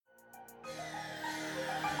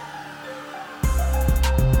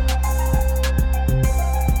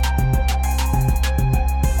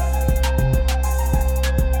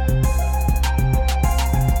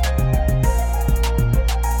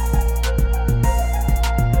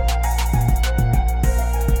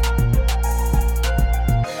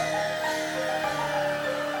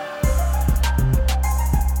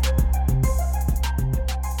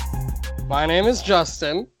My name is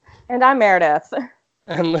Justin. And I'm Meredith.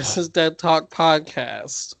 And this is Dead Talk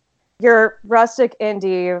Podcast. Your rustic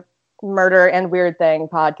indie murder and weird thing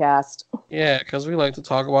podcast. Yeah, because we like to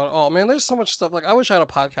talk about it. Oh, man, there's so much stuff. Like, I wish I had a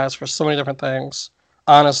podcast for so many different things,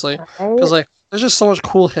 honestly. Because, like, there's just so much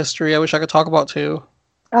cool history I wish I could talk about, too.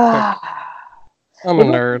 I'm a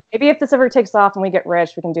nerd. Maybe if this ever takes off and we get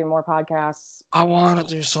rich, we can do more podcasts. I want to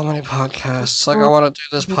do so many podcasts. Like, I want to do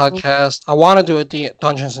this podcast. I want to do a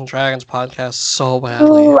Dungeons and Dragons podcast so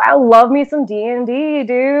badly. Ooh, I love me some D&D,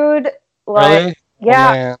 dude. Like, really?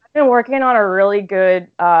 Yeah, I've been working on a really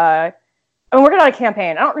good... I'm working on a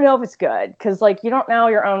campaign. I don't know if it's good, because, like, you don't know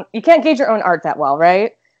your own... You can't gauge your own art that well,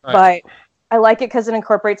 right? But I like it because it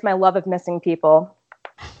incorporates my love of missing people.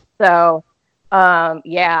 So...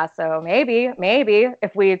 yeah, so maybe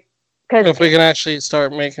if we can actually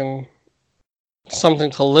start making something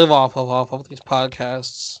to live off of these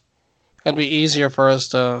podcasts, it'd be easier for us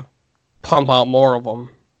to pump out more of them.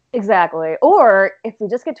 Exactly. Or if we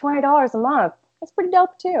just get $20 a month, that's pretty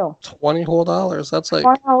dope too. $20 whole. That's like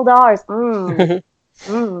 $20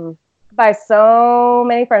 whole. Buy so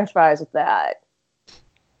many French fries with that.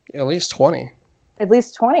 At least 20. At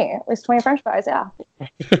least 20 French fries, yeah.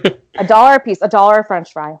 $1 a piece, $1 a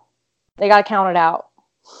French fry. They gotta count it out.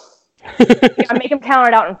 You gotta make them count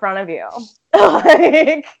it out in front of you.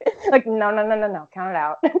 like no, count it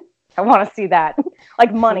out. I want to see that,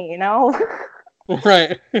 like money, you know.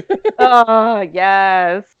 Right.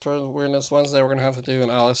 Yes. For Weirdness Wednesday, we're gonna have to do an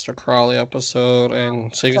Aleister Crowley episode,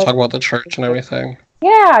 and so you can talk about the church and everything.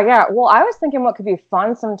 Yeah. Well, I was thinking what could be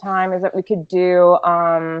fun sometime is that we could do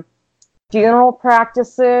funeral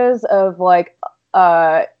practices of like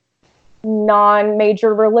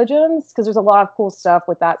non-major religions, because there's a lot of cool stuff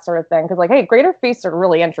with that sort of thing. Because like, hey, greater feasts are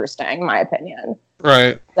really interesting, in my opinion.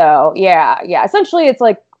 Right. So yeah. Essentially, it's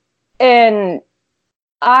like an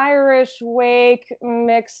Irish wake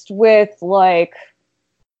mixed with like,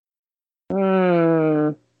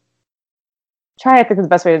 trying to think of the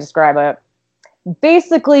best way to describe it.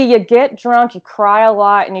 Basically, you get drunk, you cry a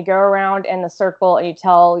lot, and you go around in the circle and you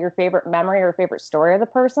tell your favorite memory or favorite story of the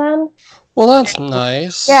person. Well, that's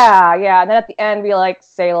nice. Yeah. And then at the end, we like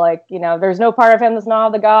say like, you know, there's no part of him that's not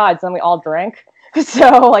of the gods, and we all drink.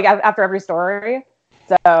 So like after every story.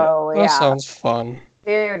 So yeah. That sounds fun.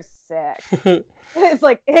 Dude, sick. It's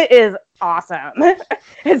like, it is awesome.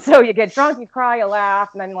 And so you get drunk, you cry, you laugh,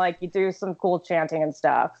 and then like you do some cool chanting and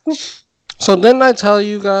stuff. So didn't I tell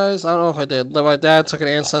you guys, I don't know if I did, that my dad took an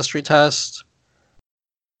ancestry test,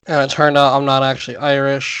 and it turned out I'm not actually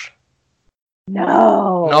Irish.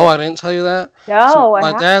 No, I didn't tell you that? No. So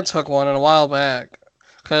my dad took one a while back,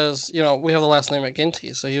 because, you know, we have the last name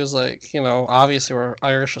McGinty, so he was like, you know, obviously we're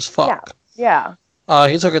Irish as fuck. Yeah.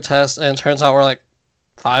 He took a test, and it turns out we're like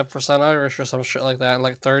 5% Irish or some shit like that, and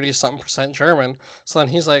like 30-something% German. So then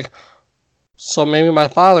he's like, so maybe my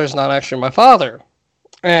father's not actually my father.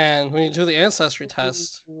 And when you do the ancestry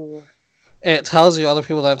test, it tells you other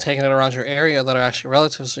people that have taken it around your area that are actually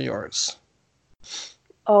relatives of yours.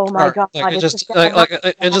 Oh my God! Like,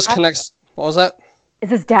 it just connects. What was that?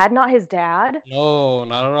 Is his dad not his dad? No,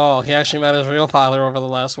 not at all. He actually met his real father over the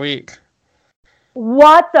last week.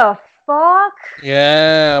 What the fuck?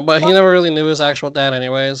 Yeah, but he never really knew his actual dad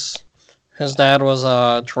anyways. His dad was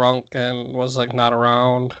drunk and was like not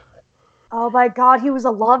around. Oh my God, he was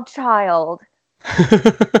a love child.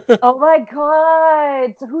 Oh my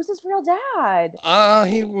God! So who's his real dad?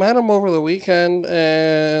 He met him over the weekend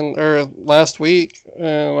or last week,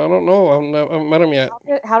 and I don't know. I haven't met him yet.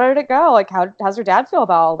 How did it go? Like, how's your dad feel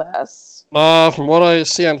about all this? From what I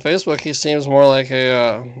see on Facebook, he seems more like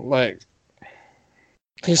a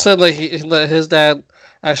He said like that his dad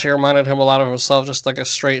actually reminded him a lot of himself, just like a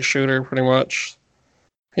straight shooter, pretty much.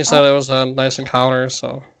 He said it was a nice encounter,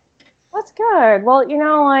 so. That's good. Well, you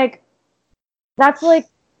know, like. That's like,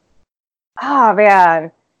 man,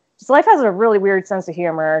 just life has a really weird sense of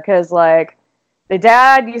humor, because like the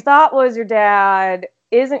dad you thought was your dad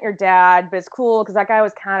isn't your dad, but it's cool because that guy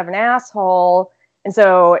was kind of an asshole, and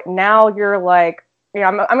so now you're like, you know,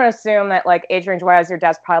 I'm gonna assume that like age range wise, your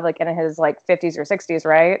dad's probably like in his like 50s or 60s,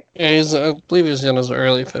 right? Yeah, I believe he's in his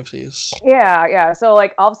early 50s. Yeah. So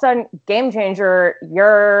like all of a sudden, game changer,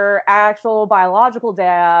 your actual biological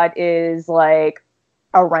dad is like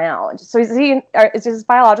around. So is his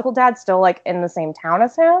biological dad still like in the same town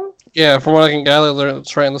as him? Yeah, from what I can gather,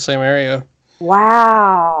 it's right in the same area.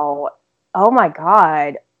 Wow. Oh my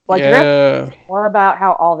God. Like, yeah. More about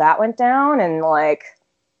how all that went down, and like,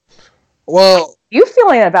 well, you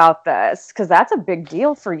feeling about this? Because that's a big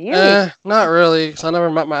deal for you. Not really, because I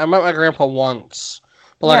met my grandpa once,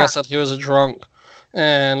 but like I said, he was a drunk,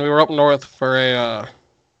 and we were up north for a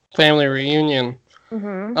family reunion.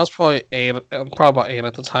 Mm-hmm. I was probably about 8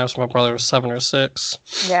 at the time, so my brother was 7 or 6.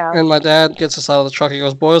 Yeah. And my dad gets us out of the truck. He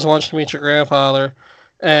goes, "Boys, I want you to meet your grandfather."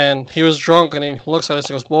 And he was drunk, and he looks at us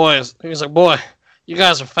and goes, "Boys." He's like, "Boy, you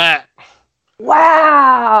guys are fat." And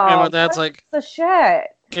my Wow. dad's What like, the shit?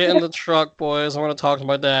 "Get in the truck, boys. I want to talk to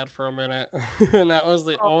my dad for a minute." And that was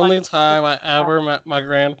the Oh my only time I God. ever met my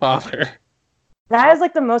grandfather. That is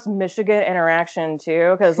like the most Michigan interaction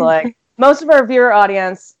too, because like most of our viewer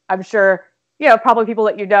audience, I'm sure, probably people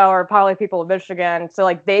that you know are probably people in Michigan, so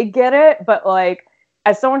like they get it. But like,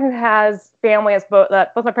 as someone who has family, as both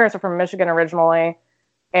my parents are from Michigan originally,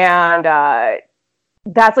 and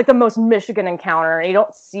that's like the most Michigan encounter. You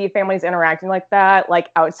don't see families interacting like that, like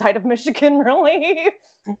outside of Michigan, really.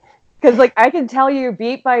 Because like I can tell you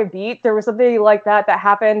beat by beat, there was something like that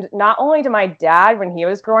happened not only to my dad when he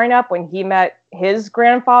was growing up, when he met his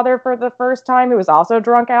grandfather for the first time, who was also a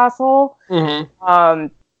drunk asshole. Mm-hmm.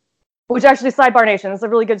 Which actually, sidebar nation, it's a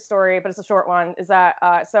really good story, but it's a short one. Is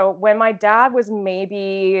that so? When my dad was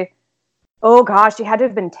maybe, oh gosh, he had to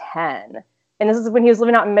have been 10. And this is when he was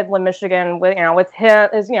living out in Midland, Michigan, with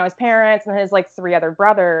his parents and his like 3 other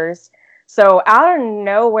brothers. So out of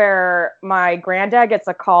nowhere, my granddad gets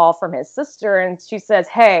a call from his sister, and she says,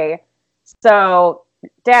 "Hey, so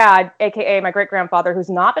Dad, aka my great grandfather, who's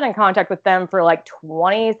not been in contact with them for like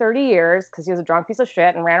 20, 30 years because he was a drunk piece of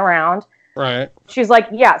shit and ran around." Right. She's like,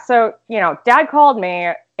 "Yeah, so Dad called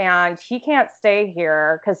me, and he can't stay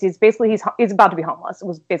here because he's about to be homeless." It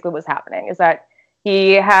was basically what's happening. Is that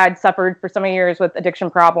he had suffered for so many years with addiction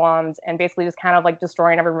problems and basically just kind of like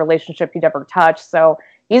destroying every relationship he'd ever touched. So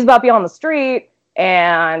he's about to be on the street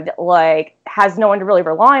and like has no one to really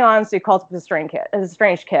rely on. So he calls up his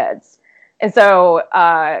estranged kids. And so,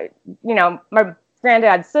 my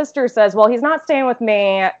granddad's sister says, "Well, he's not staying with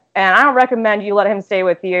me, and I don't recommend you let him stay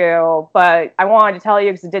with you, but I wanted to tell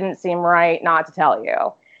you because it didn't seem right not to tell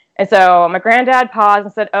you." And so my granddad paused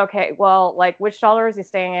and said, "Okay, well, like, which shelter is he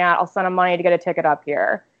staying at? I'll send him money to get a ticket up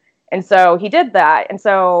here." And so he did that. And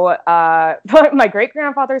so my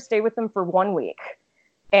great-grandfather stayed with him for 1 week.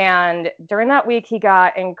 And during that week, he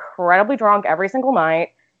got incredibly drunk every single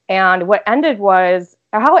night. And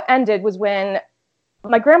how it ended was when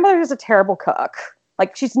my grandmother is a terrible cook.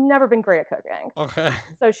 Like, she's never been great at cooking. Okay.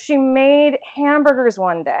 So she made hamburgers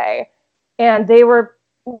one day, and they were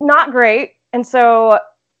not great. And so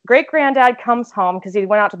great granddad comes home because he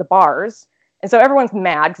went out to the bars. And so everyone's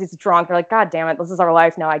mad because he's drunk. They're like, "God damn it, this is our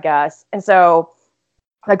life now, I guess." And so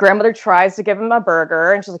my grandmother tries to give him a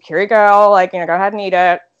burger, and she's like, "Here you go, like, go ahead and eat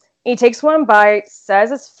it." He takes one bite,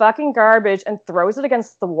 says it's fucking garbage, and throws it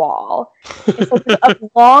against the wall. And so there's a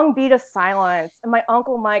long beat of silence. And my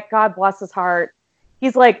Uncle Mike, God bless his heart,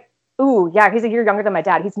 he's like, "Ooh, yeah," he's a year younger than my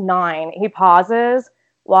dad. He's 9. He pauses,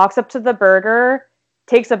 walks up to the burger,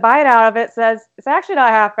 takes a bite out of it, says, "It's actually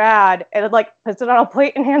not half bad," and it, like, puts it on a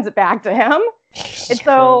plate and hands it back to him. And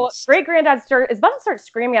so great granddad is about to start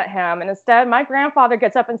screaming at him, and instead my grandfather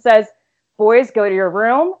gets up and says, "Boys, go to your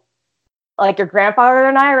room. Like, your grandfather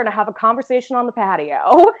and I are going to have a conversation on the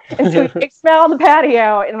patio." And so he takes him out on the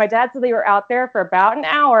patio, and my dad said they were out there for about an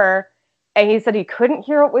hour, and he said he couldn't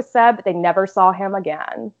hear what was said, but they never saw him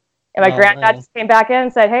again. And my granddad just came back in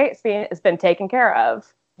and said, "Hey, it's been taken care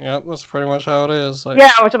of." Yep, that's pretty much how it is. Like,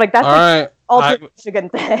 yeah, which I'm like, that's all like right, ultimate Michigan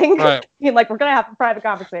thing. Right. Like, we're going to have a private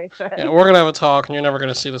conversation. Yeah, we're going to have a talk, and you're never going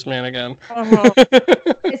to see this man again.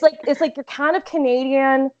 It's like you're kind of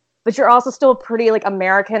Canadian, but you're also still pretty like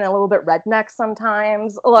American and a little bit redneck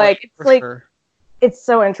sometimes. Like, it's like, sure. It's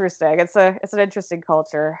so interesting. It's an interesting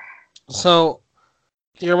culture. So,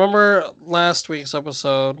 do you remember last week's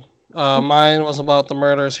episode? Mine was about the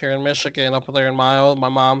murders here in Michigan, up there in Mile. My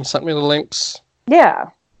mom sent me the links. Yeah.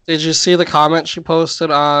 Did you see the comment she posted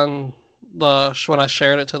on when I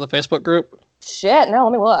shared it to the Facebook group? Shit, no,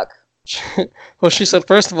 let me look. Well, she said,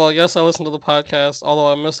 "First of all, yes, I listened to the podcast,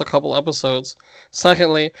 although I missed a couple episodes.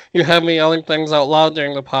 Secondly, you have me yelling things out loud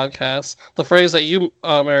during the podcast. The phrase that you,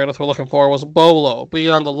 Meredith, were looking for was BOLO, be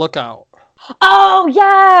on the lookout." Oh,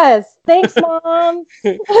 yes! Thanks, Mom!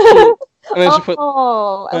 And then she put,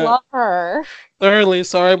 I love her. "Thirdly,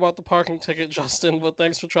 sorry about the parking ticket, Justin, but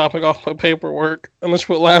thanks for dropping off my paperwork." And then she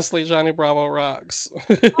put, "Lastly, Johnny Bravo rocks."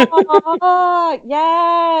 Oh,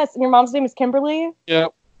 yes! And your mom's name is Kimberly?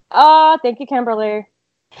 Yep. Oh, thank you, Kimberly.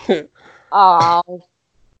 Oh,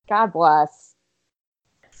 God bless.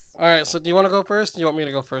 All right, so do you want to go first? Or do you want me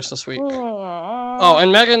to go first this week? Oh,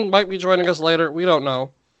 and Megan might be joining us later. We don't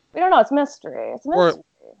know. We don't know. It's mystery.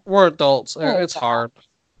 We're adults. It's hard.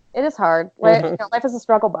 It is hard. Life is a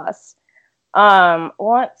struggle bus.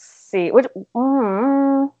 Let's see.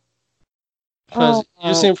 Because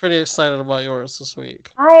you seem pretty excited about yours this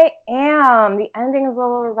week. I am. The ending is a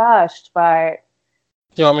little rushed, but...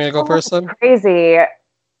 Do you want me to go first then? Crazy.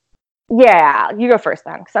 Yeah, you go first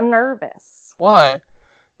then, because I'm nervous. Why?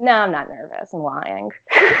 No, I'm not nervous. I'm lying.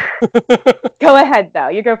 Go ahead, though.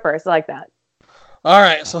 You go first. I like that. All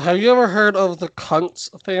right. So, have you ever heard of the Kuntz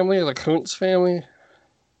family or the Kuntz family?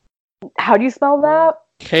 How do you spell that?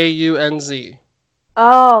 Kunz.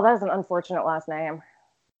 Oh, that is an unfortunate last name.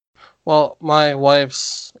 Well, my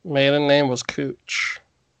wife's maiden name was Cooch.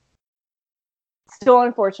 Still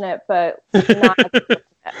unfortunate, but not unfortunate.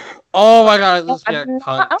 Oh my god! I don't think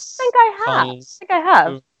I have. Kuntz. I think I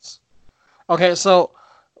have. Okay, so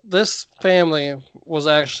this family was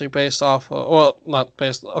actually based off of, well, not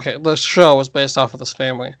based, okay, the show was based off of this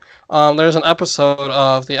family. There's an episode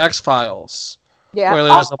of The X-Files where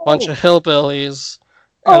there's a bunch of hillbillies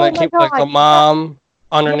and they keep like the mom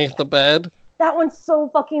underneath the bed. That one's so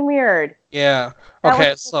fucking weird. Yeah.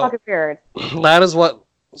 Okay, so fucking weird. That is what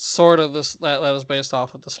sort of that is based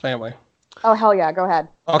off of this family. Oh, hell yeah, go ahead.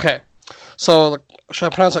 Okay. So,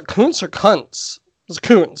 should I pronounce it Kuntz or Kuntz? It's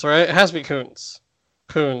Kuntz, right? It has to be Kuntz.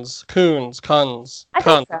 Kuntz. I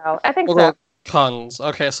think so. Kuntz.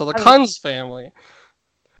 Okay, so the Kuntz family.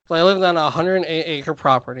 They lived on a 108-acre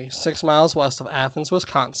property 6 miles west of Athens,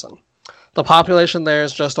 Wisconsin. The population there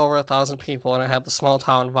is just over 1,000 people, and it had the small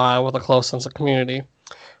town vibe with a close sense of community.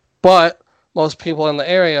 But most people in the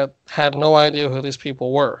area had no idea who these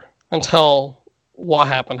people were until what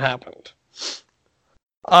happened.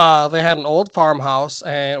 They had an old farmhouse,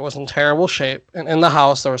 and it was in terrible shape. And in the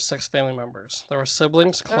house, there were 6 family members. There were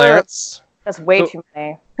siblings, Clarence. That's way too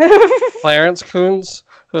many. Clarence Kuntz,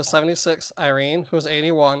 who was 76, Irene, who was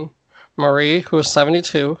 81, Marie, who was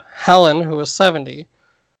 72, Helen, who was 70,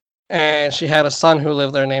 and she had a son who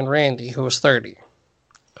lived there named Randy, who was 30.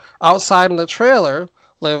 Outside in the trailer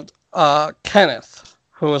lived Kenneth,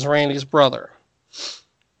 who was Randy's brother.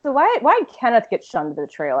 So why did Kenneth get shunned to the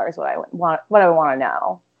trailer is what I want to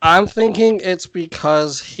know. I'm thinking it's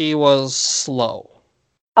because he was slow.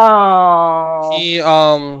 Oh. He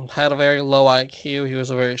had a very low IQ. He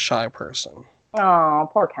was a very shy person. Oh,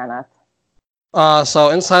 poor Kenneth.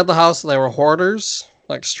 So inside the house there were hoarders,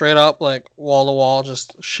 like straight up, like wall to wall,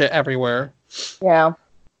 just shit everywhere. Yeah.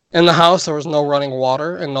 In the house there was no running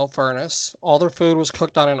water and no furnace. All their food was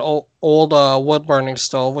cooked on an old wood burning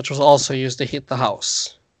stove, which was also used to heat the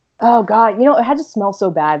house. Oh god, it had to smell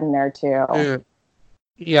so bad in there too. Dude.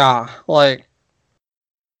 Yeah, like,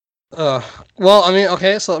 well, I mean,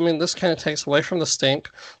 okay, so, I mean, this kind of takes away from the stink.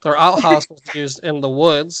 Their outhouse was used in the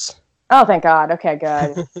woods. Oh, thank God. Okay,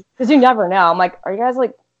 good. Because you never know. I'm like, are you guys,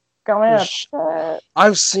 like, going in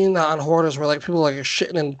I've seen that on Hoarders where, like, people, like, are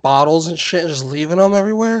shitting in bottles and shit and just leaving them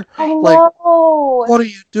everywhere. I know. Like, what are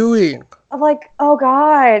you doing? I'm like, oh,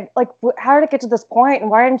 God. Like, how did it get to this point,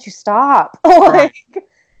 and why didn't you stop? Like,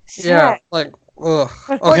 shit. Yeah, like, ugh.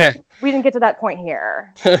 Okay. We didn't get to that point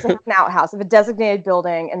here. It's an outhouse of a designated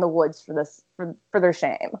building in the woods for their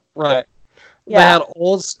shame. Right. Yeah. They had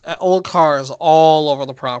old cars all over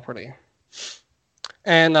the property.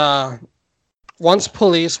 And once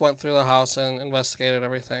police went through the house and investigated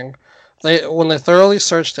everything, when they thoroughly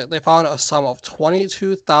searched it, they found a sum of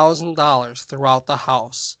 $22,000 throughout the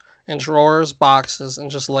house, in drawers, boxes, and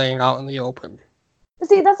just laying out in the open.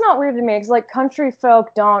 See, that's not weird to me, because, like, country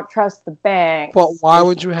folk don't trust the banks. But why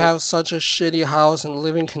would you have such a shitty house and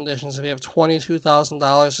living conditions if you have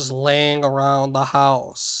 $22,000 just laying around the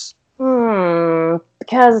house?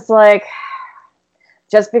 Because, like,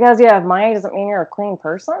 just because you have money doesn't mean you're a clean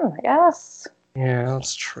person, I guess. Yeah,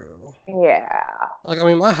 that's true. Yeah. Like, I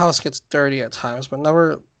mean, my house gets dirty at times, but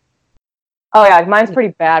never... Oh, yeah, mine's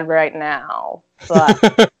pretty bad right now.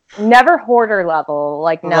 But never hoarder level,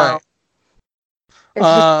 like, no. Right.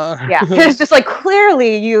 It's just like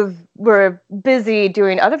clearly you were busy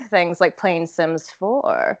doing other things like playing Sims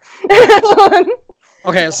 4.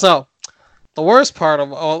 Okay, so the worst part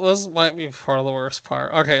of this might be part of the worst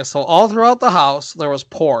part. Okay, so all throughout the house there was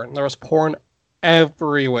porn. There was porn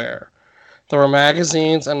everywhere. There were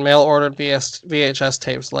magazines and mail-ordered VHS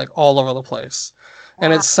tapes like all over the place.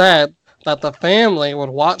 And it's said that the family would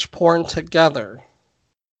watch porn together.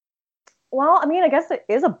 Well, I mean, I guess it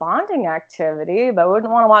is a bonding activity, but I wouldn't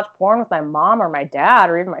want to watch porn with my mom or my dad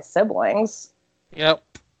or even my siblings. Yep.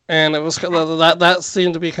 And it was that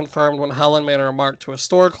seemed to be confirmed when Helen made a remark to a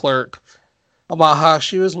store clerk about how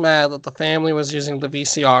she was mad that the family was using the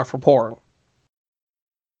VCR for porn.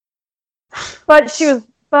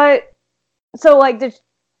 So like, did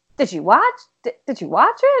you watch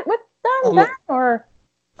it with them then, or?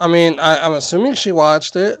 I mean, I'm assuming she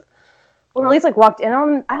watched it. Or at least, like, walked in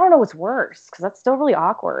on... I don't know what's worse, because that's still really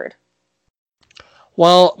awkward.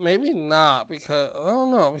 Well, maybe not, because, I don't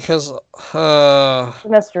know, because,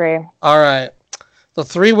 Mystery. alright. The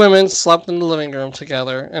three women slept in the living room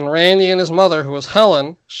together, and Randy and his mother, who was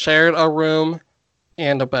Helen, shared a room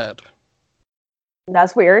and a bed.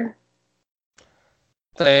 That's weird.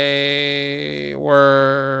 They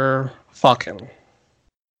were fucking.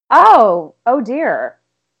 Oh dear.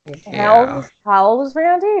 Yeah. How old was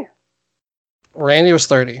Randy? Randy was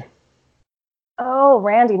 30. Oh,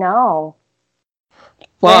 Randy, no.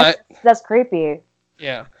 But, Randy, that's creepy.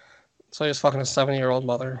 yeah. So he was fucking a 70-year-old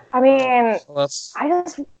mother. I mean, So that's...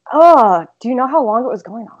 do you know how long it was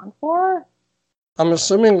going on for? I'm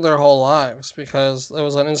assuming their whole lives, because it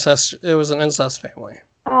was an incest family.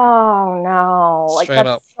 Oh no! Straight that's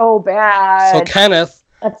up. so bad. So Kenneth,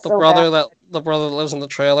 that's the so brother bad. that lives in the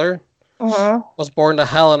trailer, Mm-hmm. was born to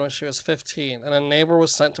Helen when she was 15, and a neighbor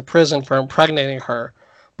was sent to prison for impregnating her.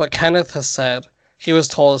 But Kenneth has said he was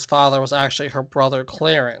told his father was actually her brother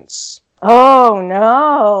Clarence. Oh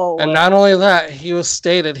no! And not only that, he was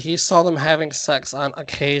stated he saw them having sex on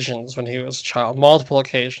occasions when he was a child, multiple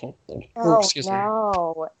occasions. Oh Excuse me.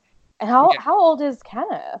 no! And how old is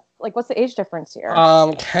Kenneth? Like, what's the age difference here?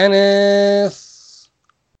 Kenneth.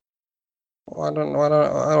 Well, I don't know. Why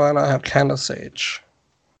do I not have Kenneth's age?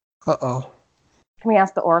 Uh-oh. Can we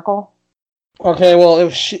ask the Oracle? Okay,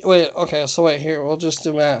 well, wait, here, we'll just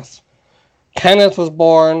do math. Kenneth was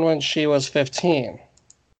born when she was 15.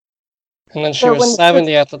 And then she was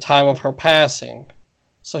 70 at the time of her passing.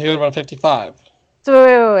 So he would have been 55.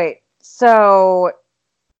 So, wait. So,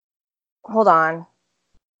 hold on.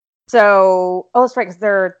 So, that's right,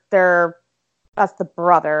 because that's the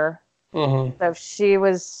brother. Mm-hmm. So she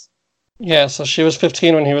was... Yeah, so she was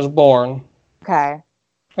 15 when he was born. Okay.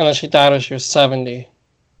 And then she died when she was 70.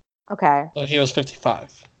 Okay. So he was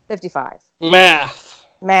 55. 55. Math.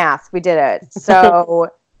 We did it. So,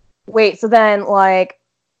 wait, so then, like...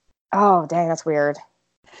 Oh, dang, that's weird.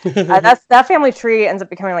 That family tree ends up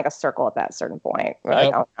becoming like a circle at that certain point. We're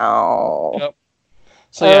like, oh no. Yep.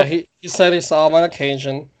 So yeah, he said he saw him on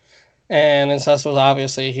occasion, and incest was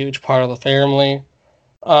obviously a huge part of the family.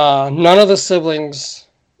 None of the siblings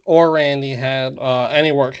or Randy had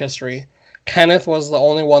any work history. Kenneth was the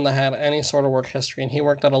only one that had any sort of work history, and he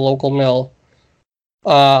worked at a local mill.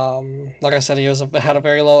 Like I said, he had a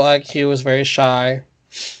very low IQ, was very shy.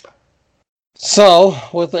 So,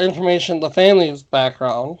 with the information, the family's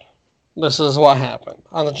background, this is what happened.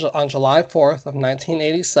 On July 4th of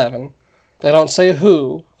 1987, they don't say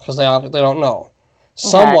who, because they don't know.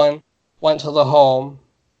 Someone went to the home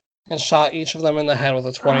and shot each of them in the head with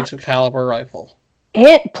a .22 caliber rifle.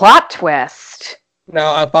 Plot twist.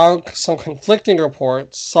 Now, I found some conflicting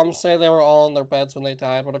reports. Some say they were all in their beds when they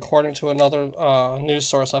died, but according to another news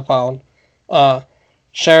source I found,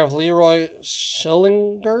 Sheriff Leroy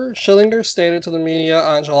Schillinger stated to the media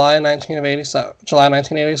on July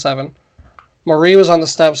 1987, Marie was on the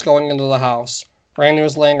steps going into the house. Randy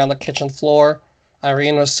was laying on the kitchen floor.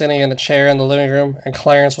 Irene was sitting in a chair in the living room, and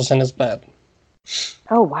Clarence was in his bed.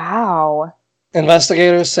 Oh, wow.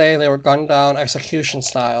 Investigators say they were gunned down execution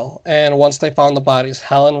style, and once they found the bodies,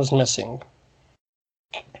 Helen was missing.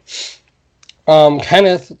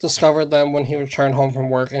 Kenneth discovered them when he returned home from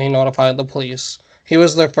work, and he notified the police. He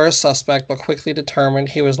was their first suspect, but quickly determined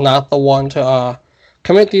he was not the one to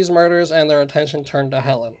commit these murders, and their attention turned to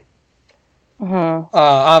Helen. Mm-hmm.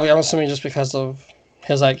 I'm assuming just because of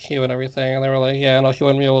his IQ and everything, and they were like, yeah, no, he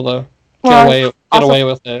wouldn't be able to get away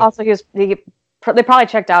with it. Also, they probably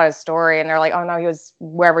checked out his story, and they're like, oh no, he was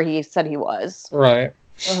wherever he said he was. Right.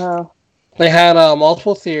 Uh-huh. They had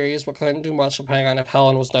multiple theories, but couldn't do much depending on if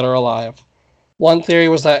Helen was dead or alive. One theory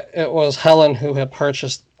was that it was Helen who had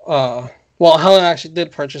purchased... Helen actually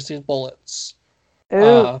did purchase these bullets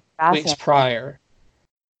weeks prior.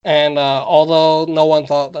 And although no one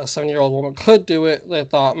thought that a 7-year-old woman could do it, they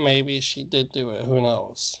thought maybe she did do it. Who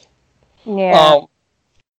knows? Yeah.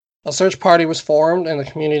 A search party was formed, and the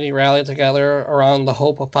community rallied together around the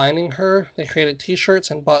hope of finding her. They created t-shirts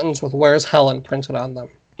and buttons with "Where's Helen" printed on them.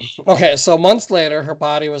 Okay, so months later, her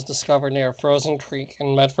body was discovered near Frozen Creek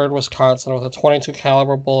in Medford, Wisconsin, with a .22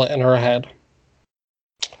 caliber bullet in her head.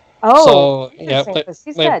 Oh, so yep,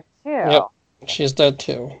 she's dead too. Yep, she's dead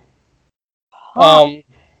too. Huh.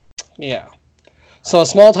 Yeah. So a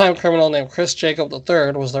small-time criminal named Chris Jacob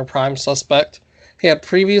III was their prime suspect. He had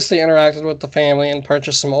previously interacted with the family and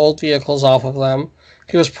purchased some old vehicles off of them.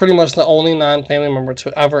 He was pretty much the only non-family member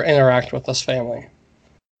to ever interact with this family.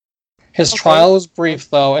 His trial was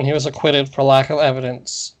brief, though, and he was acquitted for lack of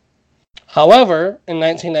evidence. However, in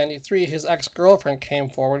 1993, his ex-girlfriend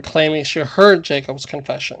came forward claiming she heard Jacob's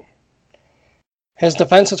confession. His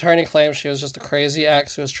defense attorney claimed she was just a crazy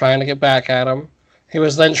ex who was trying to get back at him, He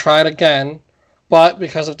was then tried again, but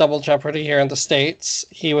because of double jeopardy here in the States,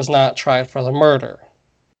 he was not tried for the murder.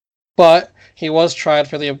 But he was tried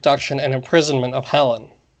for the abduction and imprisonment of Helen.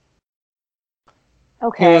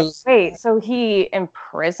 Okay, wait, so he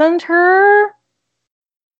imprisoned her?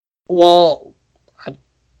 Well,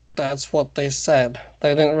 that's what they said.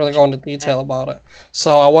 They didn't really go into detail about it.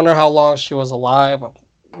 So I wonder how long she was alive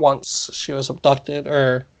once she was abducted,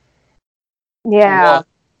 or... Yeah.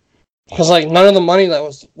 Because, like, none of the money that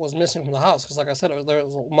was missing from the house, because, like I said, there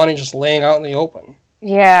was money just laying out in the open.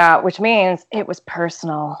 Yeah, which means it was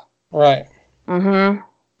personal. Right. Mm-hmm.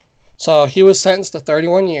 So he was sentenced to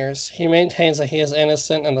 31 years. He maintains that he is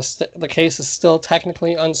innocent, and the case is still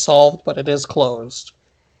technically unsolved, but it is closed.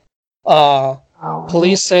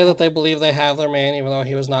 Police say that they believe they have their man, even though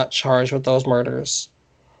he was not charged with those murders.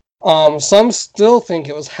 Some still think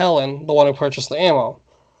it was Helen, the one who purchased the ammo.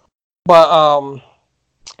 But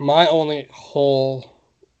my only hole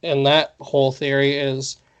in that whole theory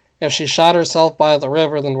is, if she shot herself by the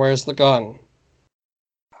river, then where's the gun?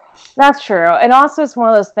 That's true. And also it's one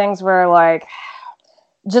of those things where, like,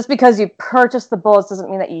 just because you purchased the bullets doesn't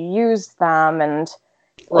mean that you used them, and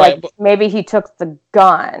like maybe he took the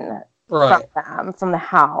gun from the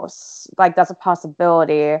house. Like, that's a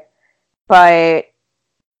possibility. But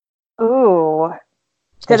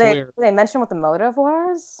did they mention what the motive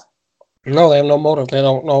was? No, they have no motive. They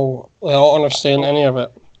don't know. They don't understand any of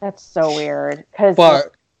it. That's so weird.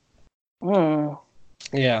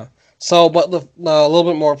 Yeah. So, but a little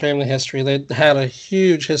bit more family history. They had a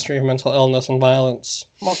huge history of mental illness and violence.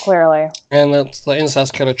 Well, clearly. And the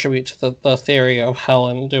incest could attribute to the theory of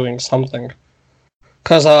Helen doing something.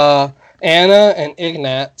 Because Anna and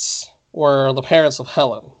Ignatz were the parents of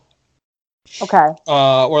Helen. Okay.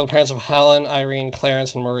 Were the parents of Helen, Irene,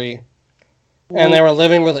 Clarence, and Marie. And they were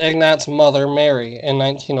living with Ignatz's mother, Mary, in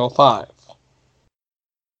 1905.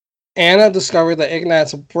 Anna discovered that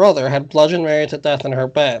Ignatz's brother had bludgeoned Mary to death in her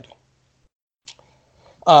bed.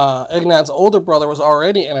 Ignatz's older brother was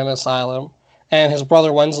already in an asylum, and his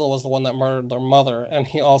brother Wenzel was the one that murdered their mother, and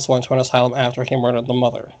he also went to an asylum after he murdered the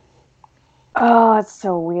mother. Oh, that's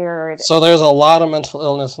so weird. So there's a lot of mental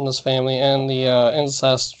illness in this family, and the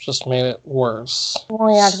incest just made it worse.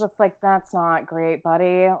 Well, yeah, because it's like, that's not great,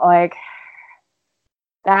 buddy. Like,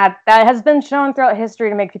 that has been shown throughout history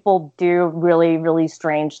to make people do really, really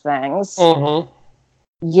strange things. Mm-hmm.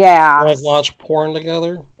 Yeah. Like watch porn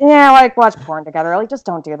together? Yeah, like watch porn together. Like, just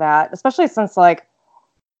don't do that. Especially since, like...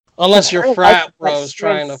 Unless you're frat bros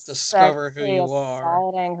trying to discover who you are.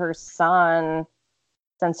 Assaulting her son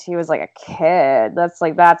since he was, like, a kid.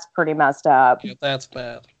 That's pretty messed up. Yeah, that's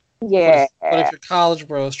bad. Yeah. But if you're college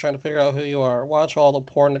bros trying to figure out who you are, watch all the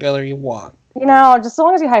porn together you want. You know, just as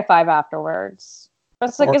long as you high five afterwards.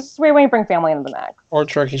 It's like, it's weird when you bring family into the mix. Or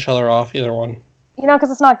jerk each other off, either one. You know,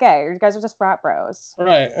 because it's not gay. You guys are just frat bros.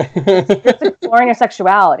 Right. You're just exploring your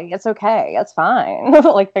sexuality. It's okay. It's fine.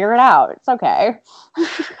 Like, figure it out. It's okay.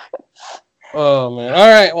 Oh, man. All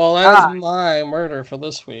right. Well, that's my murder for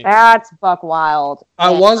this week. That's buck wild. I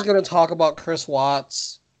was going to talk about Chris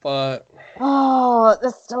Watts, but... Oh,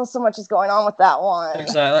 there's still so much is going on with that one.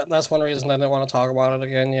 Exactly. That's one reason I didn't want to talk about it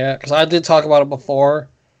again yet. Because I did talk about it before.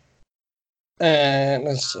 And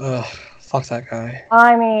it's... fuck that guy.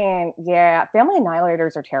 I mean, yeah. Family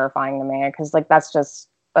annihilators are terrifying to me. Because, like, that's just...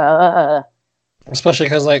 Especially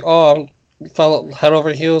because, like, I'm fell head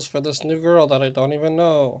over heels for this new girl that I don't even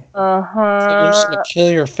know. Uh-huh. So you're just gonna kill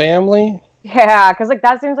your family? Yeah, because, like,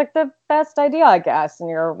 that seems like the best idea, I guess, in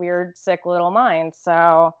your weird, sick little mind.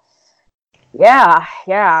 So,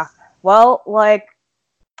 yeah. Well, like,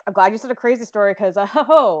 I'm glad you said a crazy story, because,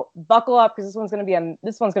 buckle up, because this one's gonna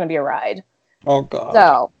be a ride. Oh, God.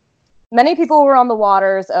 So, many people were on the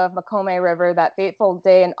waters of Macomb River that fateful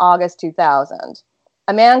day in August 2000.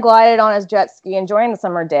 A man glided on his jet ski enjoying the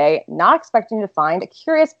summer day, not expecting to find a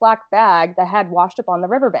curious black bag that had washed up on the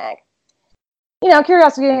riverbank. You know,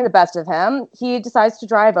 curiosity getting the best of him, he decides to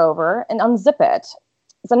drive over and unzip it.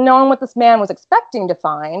 It's unknown what this man was expecting to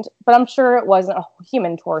find, but I'm sure it wasn't a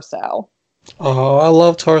human torso. Oh, I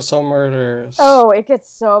love torso murders. Oh, it gets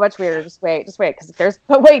so much weirder. Just wait, because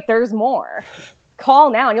there's more. Call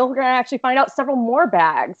now, and you're going to actually find out several more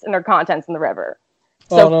bags and their contents in the river.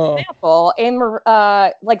 So, for example,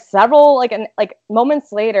 several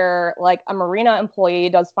moments later, like, a marina employee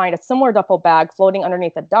does find a similar duffel bag floating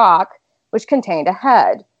underneath a dock, which contained a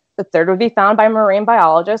head. The third would be found by a marine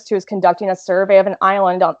biologist who was conducting a survey of an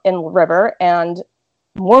island in the river, and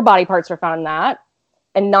more body parts were found in that,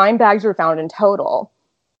 and 9 bags were found in total.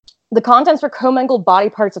 The contents were commingled body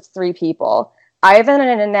parts of 3 people: Ivan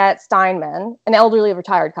and Annette Steinman, an elderly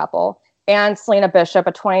retired couple, and Selena Bishop,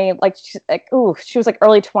 a 20, she was like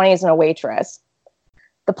early 20s and a waitress.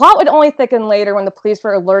 The plot would only thicken later when the police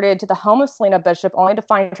were alerted to the home of Selena Bishop, only to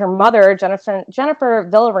find her mother, Jennifer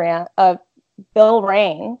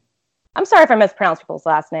Vilrain. I'm sorry if I mispronounce people's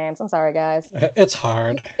last names. I'm sorry, guys. It's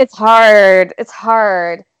hard. It's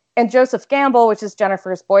hard. And Joseph Gamble, which is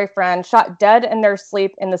Jennifer's boyfriend, shot dead in their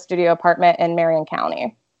sleep in the studio apartment in Marion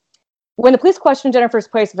County. When the police questioned Jennifer's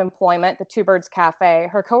place of employment, the Two Birds Cafe,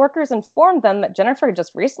 her coworkers informed them that Jennifer had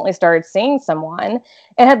just recently started seeing someone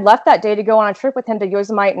and had left that day to go on a trip with him to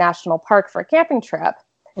Yosemite National Park for a camping trip.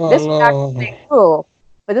 This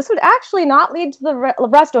would actually not lead to the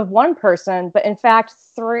arrest of one person, but in fact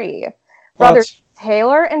 3. Brothers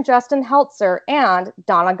Taylor and Justin Heltzer and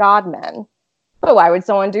Donna Godman. But why would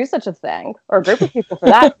someone do such a thing? Or a group of people for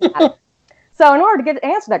that matter? So in order to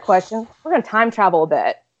answer that question, we're going to time travel a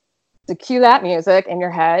bit. So cue that music in your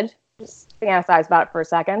head. Just fantasize about it for a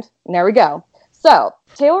second. And there we go. So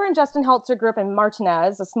Taylor and Justin Heltzer grew up in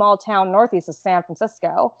Martinez, a small town northeast of San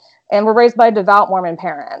Francisco, and were raised by devout Mormon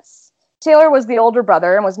parents. Taylor was the older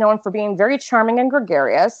brother and was known for being very charming and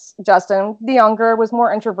gregarious. Justin, the younger, was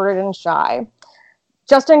more introverted and shy.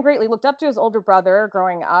 Justin greatly looked up to his older brother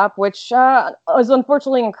growing up, which was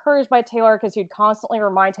unfortunately encouraged by Taylor because he'd constantly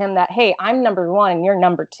remind him that, hey, I'm number 1 and you're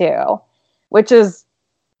number 2, which is,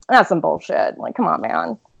 that's some bullshit. Like, come on,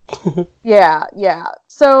 man. Yeah.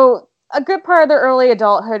 So a good part of their early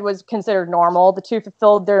adulthood was considered normal. The two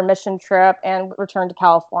fulfilled their mission trip and returned to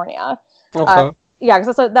California. Okay. Yeah,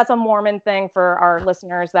 because that's a Mormon thing for our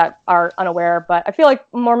listeners that are unaware. But I feel like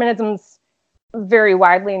Mormonism's very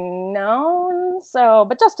widely known. So,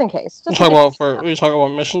 but just in case. Are you talking about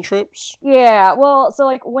mission trips? Yeah, well, so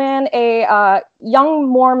like when a young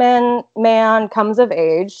Mormon man comes of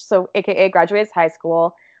age, so AKA graduates high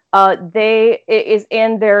school, it is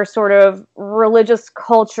in their sort of religious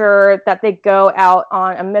culture that they go out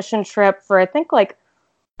on a mission trip for, I think, like,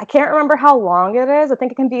 I can't remember how long it is. I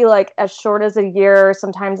think it can be like as short as a year.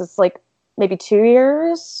 Sometimes it's like maybe 2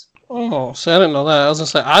 years. Oh, so I didn't know that. I was gonna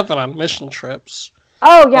say I've been on mission trips.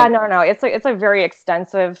 Oh yeah, no. It's a very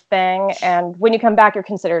extensive thing, and when you come back, you're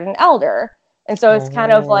considered an elder, and so it's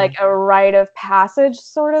kind of like a rite of passage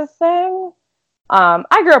sort of thing.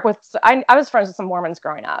 I grew up with I was friends with some Mormons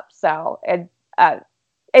growing up, so I know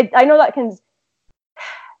that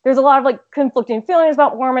there's a lot of like conflicting feelings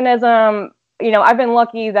about Mormonism. You know, I've been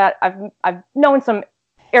lucky that I've known some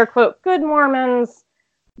air quote good Mormons.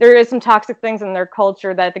 There is some toxic things in their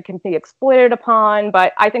culture that they can be exploited upon,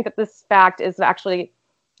 but I think that this fact is actually,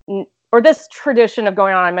 or this tradition of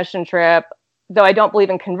going on a mission trip, though I don't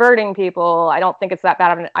believe in converting people, I don't think it's that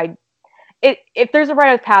bad of an if there's a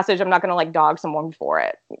rite of passage, I'm not going to like dog someone for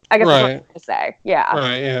it. I guess that's what I'm going to say. Yeah.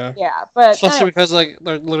 Right, yeah. Yeah, but especially because like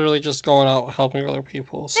they're literally just going out helping other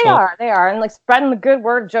people. So. They are, and like spreading the good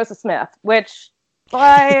word of Joseph Smith, but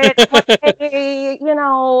you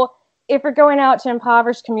know, if you're going out to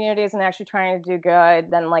impoverished communities and actually trying to do good,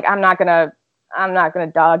 then like I'm not gonna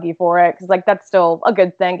dog you for it because like that's still a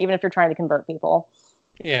good thing, even if you're trying to convert people.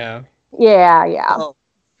 Yeah. Yeah. Oh.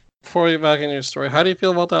 Before we get back into your story, how do you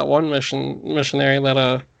feel about that one missionary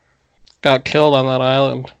that got killed on that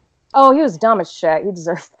island? Oh, he was dumb as shit. He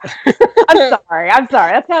deserved that. I'm sorry.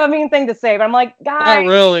 That's kind of a mean thing to say, but I'm like, guys.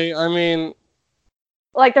 Not really. I mean,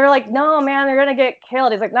 like they're like, no, man, they're gonna get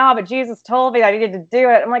killed. He's like, no, but Jesus told me I needed to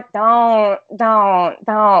do it. I'm like, don't,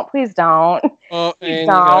 please don't. Oh, please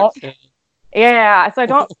don't. Yeah. So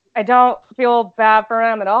I don't feel bad for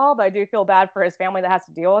him at all, but I do feel bad for his family that has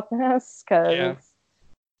to deal with this because. Yeah.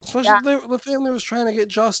 Especially the family was trying to get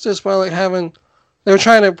justice by like they were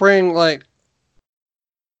trying to bring like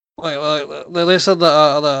they said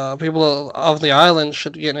the people of the island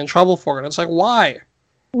should get in trouble for it. It's like, why?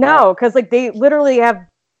 No, because like they literally have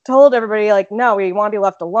told everybody like, no, we want to be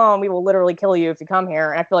left alone. We will literally kill you if you come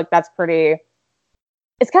here. And I feel like that's pretty.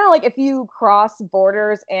 It's kind of like if you cross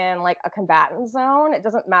borders in like a combatant zone, it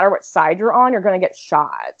doesn't matter what side you're on, you're going to get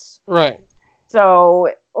shot. Right.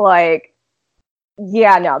 So like.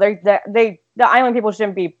 Yeah, no, the island people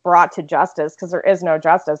shouldn't be brought to justice because there is no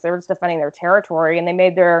justice. They were just defending their territory, and they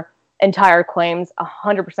made their entire claims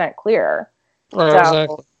 100% clear. Right,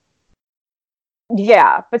 exactly.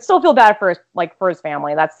 Yeah, but still feel bad for his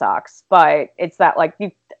family. That sucks. But it's that like,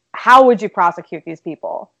 how would you prosecute these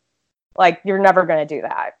people? Like, you're never going to do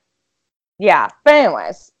that. Yeah, but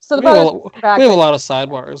anyways, so we have a lot of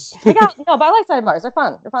sidebars. But I like sidebars. They're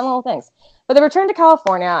fun. They're fun little things. But they returned to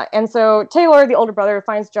California, and so Taylor, the older brother,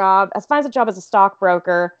 finds a job as a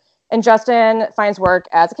stockbroker, and Justin finds work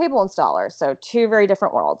as a cable installer. So 2 very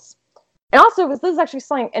different worlds. And also, this is actually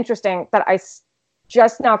something interesting that I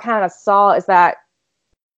just now kind of saw is that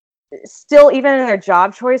still, even in their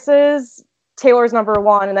job choices, Taylor's number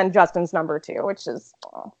one and then Justin's number two, which is,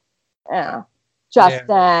 yeah.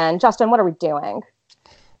 Justin, what are we doing?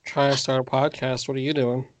 Trying to start a podcast. What are you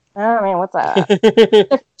doing? I mean, what's up?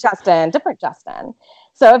 Different Justin.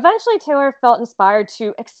 So eventually Taylor felt inspired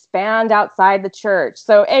to expand outside the church.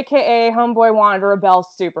 So AKA homeboy wanted to rebel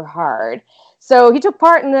super hard. So he took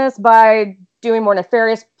part in this by doing more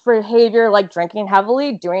nefarious behavior like drinking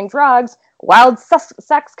heavily, doing drugs, wild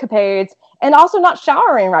sexcapades, and also not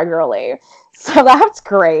showering regularly. So that's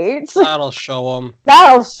great. That'll show him.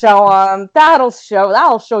 That'll show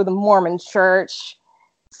the Mormon church.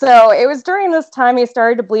 So it was during this time he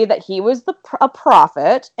started to believe that he was a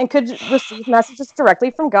prophet and could receive messages directly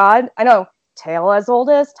from God. I know, tale as old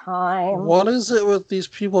as time. What is it with these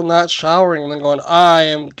people not showering and then going, I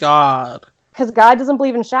am God? Because God doesn't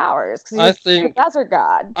believe in showers. Because he's a desert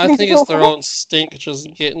God. I think it's their own stink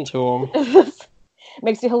just getting to them.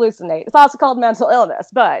 Makes you hallucinate. It's also called mental illness,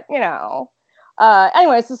 but, you know.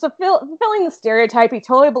 Anyway, so fulfilling the stereotype, he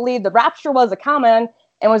totally believed the rapture was coming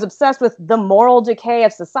and was obsessed with the moral decay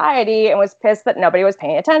of society and was pissed that nobody was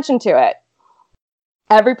paying attention to it.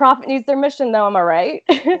 Every prophet needs their mission, though, am I right?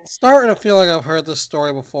 Starting to feel like I've heard this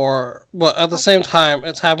story before, but at the same time,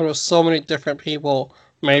 it's happened with so many different people.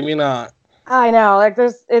 Maybe not. I know, like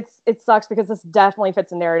it sucks because this definitely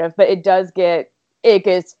fits a narrative, but it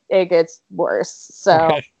gets worse. So.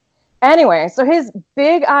 Okay. Anyway, so his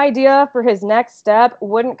big idea for his next step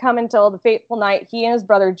wouldn't come until the fateful night he and his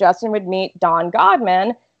brother Justin would meet Don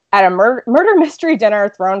Godman at a murder mystery dinner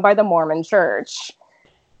thrown by the Mormon church.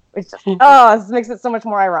 Which, this makes it so much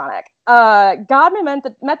more ironic. Godman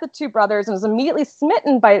met the two brothers and was immediately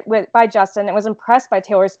smitten by Justin and was impressed by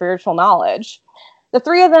Taylor's spiritual knowledge. The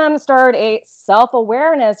three of them started a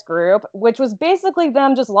self-awareness group, which was basically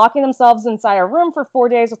them just locking themselves inside a room for 4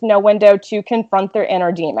 days with no window to confront their inner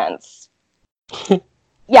demons.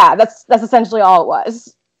 Yeah, that's essentially all it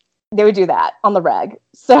was. They would do that on the reg.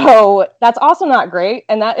 So that's also not great,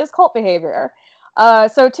 and that is cult behavior.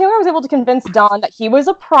 So Taylor was able to convince Don that he was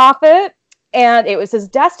a prophet, and it was his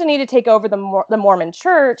destiny to take over the Mormon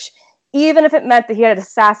church, even if it meant that he had to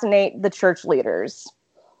assassinate the church leaders.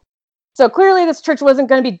 So clearly this church wasn't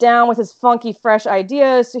going to be down with his funky, fresh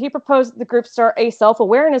ideas, so he proposed that the group start a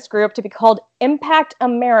self-awareness group to be called Impact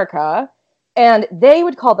America, and they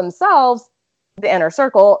would call themselves, the inner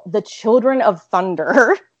circle, the Children of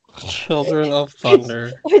Thunder. Children of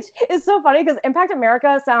Thunder. Which is so funny, because Impact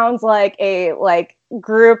America sounds like a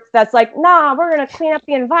group that's like, nah, we're going to clean up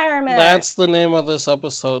the environment. That's the name of this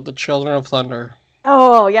episode, the Children of Thunder.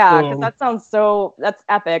 Oh, yeah, because that sounds that's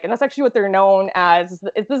epic. And that's actually what they're known as.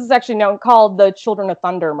 This is actually called the Children of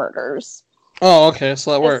Thunder murders. Oh, okay,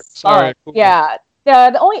 so that works. All right. Cool. Yeah.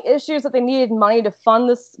 The only issue is that they needed money to fund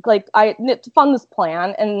this, to fund this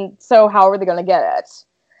plan, and so how were they going to get it?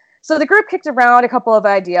 So the group kicked around a couple of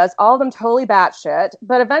ideas, all of them totally batshit,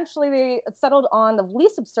 but eventually they settled on the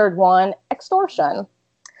least absurd one, extortion.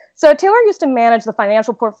 So Taylor used to manage the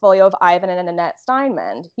financial portfolio of Ivan and Annette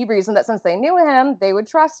Steinman. He reasoned that since they knew him, they would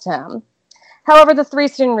trust him. However, the three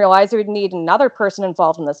soon realized they would need another person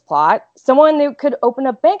involved in this plot, someone who could open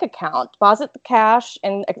a bank account, deposit and cash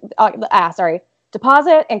the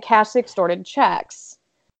extorted checks.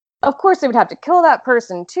 Of course, they would have to kill that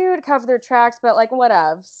person too to cover their tracks, but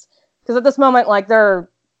whatevs. Because at this moment, they're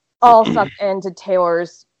all sucked into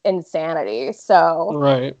Taylor's insanity. So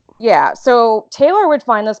right. Yeah, so Taylor would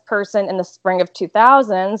find this person in the spring of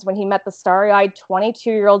 2000s when he met the starry-eyed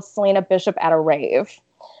 22-year-old Selena Bishop at a rave.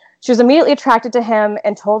 She was immediately attracted to him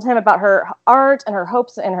and told him about her art and her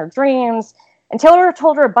hopes and her dreams. And Taylor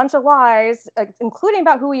told her a bunch of lies, including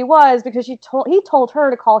about who he was, because he told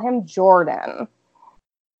her to call him Jordan.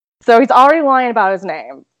 So he's already lying about his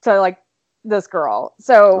name to this girl.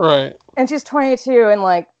 So right. And she's 22,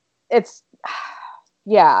 and it's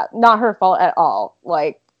not her fault at all.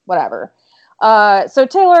 Whatever. So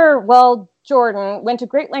Taylor, Jordan, went to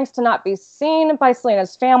great lengths to not be seen by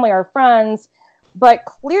Selena's family or friends, but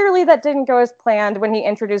clearly that didn't go as planned when he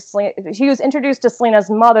was introduced to Selena's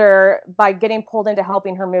mother by getting pulled into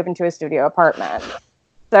helping her move into a studio apartment.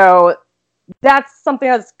 So that's something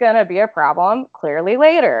that's going to be a problem, clearly,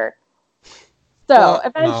 later. So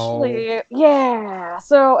eventually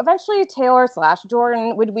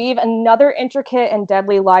Taylor/Jordan would weave another intricate and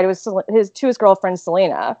deadly lie to his girlfriend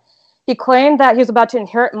Selena. He claimed that he was about to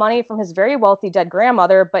inherit money from his very wealthy dead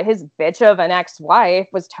grandmother, but his bitch of an ex-wife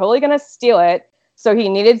was totally going to steal it. So he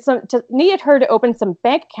needed her to open some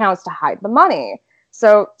bank accounts to hide the money.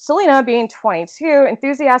 So Selena, being 22,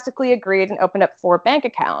 enthusiastically agreed and opened up 4 bank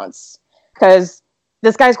accounts. Because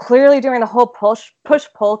this guy's clearly doing the whole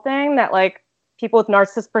push-pull thing that people with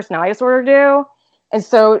narcissistic personality disorder do. And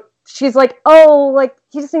so she's like, oh, like,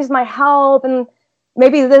 he just needs my help, and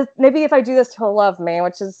maybe if I do this, he'll love me,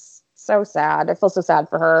 which is so sad. I feel so sad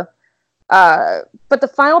for her. But the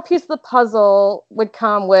final piece of the puzzle would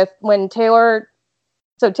come with when Taylor,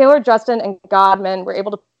 Justin, and Godman were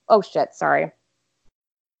able to... Oh, shit, sorry.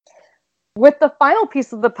 With the final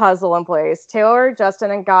piece of the puzzle in place, Taylor,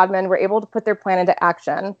 Justin, and Godman were able to put their plan into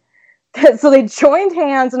action. So they joined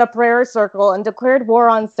hands in a prayer circle and declared war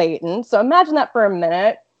on Satan. So imagine that for a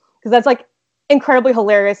minute, because that's, like, incredibly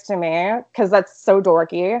hilarious to me, because that's so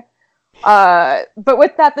dorky. But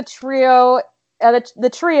with that, the trio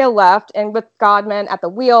left, and with Godman at the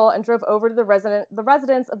wheel, and drove over to the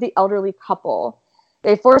residence of the elderly couple.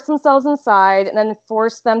 They forced themselves inside, and then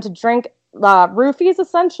forced them to drink roofies,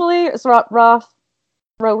 essentially. It's Rohypnol?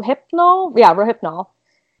 Yeah, Rohypnol.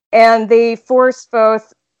 And they forced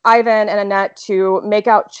both Ivan and Annette to make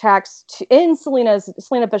out checks in Selena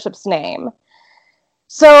Bishop's name.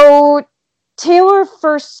 So Taylor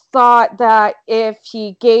first thought that if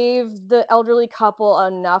he gave the elderly couple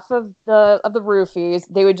enough of the roofies,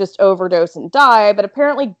 they would just overdose and die. But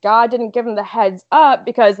apparently God didn't give him the heads up,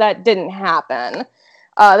 because that didn't happen.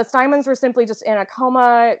 The Simons were simply just in a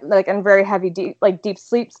coma, like in very heavy, deep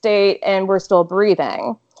sleep state, and were still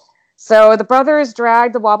breathing. So the brothers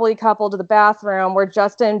dragged the wobbly couple to the bathroom, where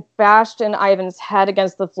Justin bashed in Ivan's head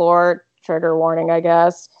against the floor. Trigger warning, I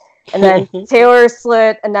guess. And then Taylor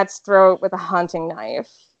slit Annette's throat with a hunting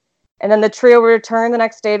knife. And then the trio returned the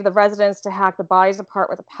next day to the residence to hack the bodies apart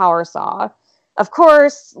with a power saw. Of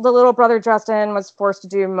course, the little brother Justin was forced to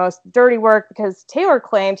do most dirty work, because Taylor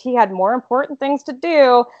claimed he had more important things to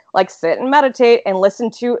do, like sit and meditate and listen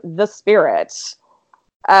to the spirit.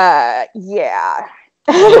 Yeah.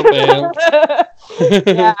 Oh,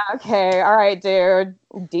 Yeah, okay. All right, dude.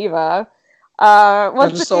 Diva. I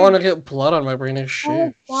just don't want to get blood on my brain and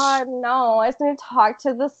shit. Oh, God, no. I just need to talk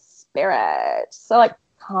to the spirit. So, like,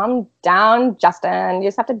 calm down, Justin. You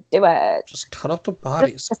just have to do it. Just cut up the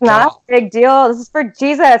bodies. It's not a big deal. This is for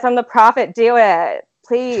Jesus. I'm the prophet. Do it.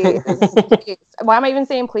 Please. Please. Why am I even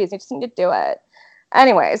saying please? You just need to do it.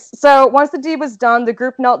 Anyways, so once the deed was done, the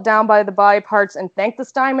group knelt down by the body parts and thanked the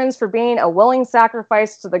Steinmans for being a willing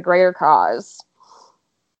sacrifice to the greater cause.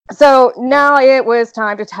 So now it was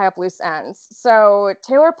time to tie up loose ends. So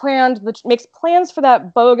Taylor makes plans for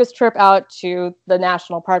that bogus trip out to the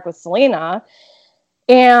national park with Selena.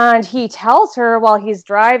 And he tells her while he's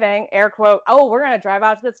driving, air quote, oh, we're going to drive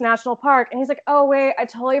out to this national park. And he's like, oh, wait, I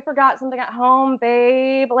totally forgot something at home,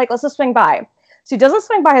 babe. Like, let's just swing by. So he doesn't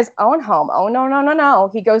swing by his own home. Oh, no.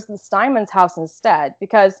 He goes to the Steinman's house instead.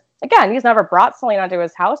 Because, again, he's never brought Selena to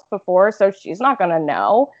his house before, so she's not going to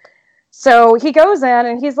know. So he goes in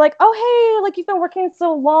and he's like, oh, hey, like, you've been working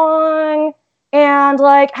so long. And,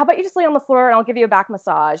 like, how about you just lay on the floor and I'll give you a back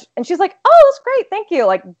massage? And she's like, oh, that's great. Thank you.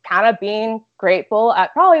 Like, kind of being grateful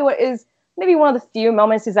at probably what is maybe one of the few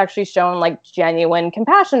moments he's actually shown, like, genuine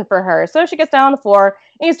compassion for her. So she gets down on the floor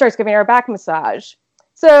and he starts giving her a back massage.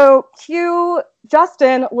 So cue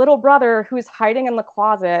Justin, little brother, who's hiding in the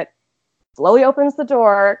closet, slowly opens the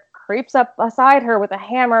door, creeps up beside her with a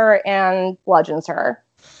hammer, and bludgeons her.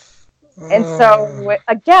 And so,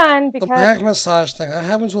 again, because... The back massage thing, that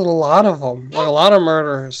happens with a lot of them. Like, a lot of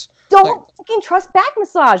murderers. Don't fucking trust back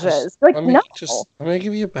massages. No. Let me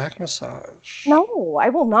give you a back massage. No, I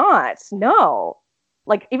will not. No.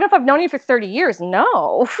 Like, even if I've known you for 30 years,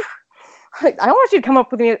 no. I don't want you to come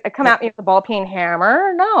at me with a ball-peen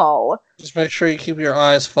hammer. No. Just make sure you keep your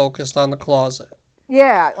eyes focused on the closet.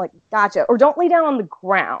 Yeah, like, gotcha. Or don't lay down on the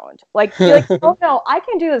ground. Like, be like, oh no, I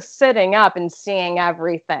can do this sitting up and seeing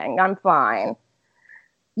everything. I'm fine.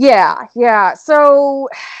 Yeah. So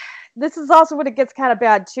this is also when it gets kind of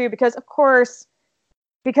bad too, because of course,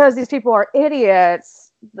 because these people are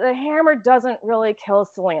idiots, the hammer doesn't really kill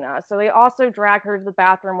Selena. So they also drag her to the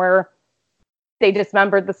bathroom where they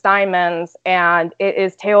dismembered the Steinmans, and it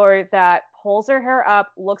is Taylor that pulls her hair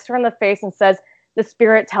up, looks her in the face, and says, the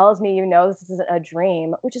spirit tells me you know this isn't a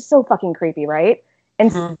dream, which is so fucking creepy, right?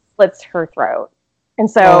 And slits her throat.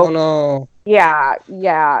 And so, oh no.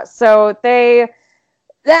 Yeah. So they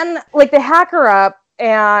hack her up,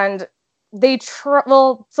 and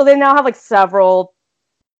so they now have like several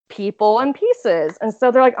people and pieces. And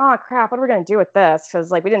so they're like, oh crap, what are we going to do with this?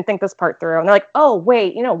 Because like we didn't think this part through. And they're like, oh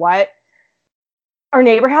wait, you know what? Our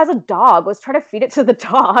neighbor has a dog. Let's try to feed it to the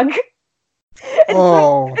dog.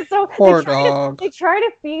 So poor dog. They try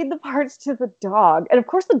to feed the parts to the dog. And of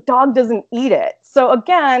course the dog doesn't eat it. So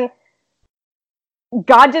again,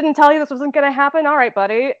 God didn't tell you this wasn't going to happen? All right,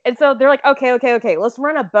 buddy. And so they're like, okay. Let's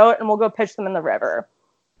run a boat and we'll go pitch them in the river.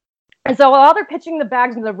 And so while they're pitching the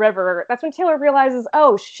bags in the river, that's when Taylor realizes,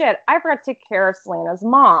 oh shit, I forgot to take care of Selena's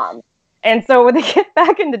mom. And so when they get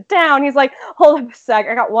back into town, he's like, hold up a sec,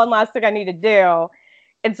 I got one last thing I need to do.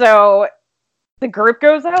 And so the group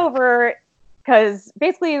goes over, because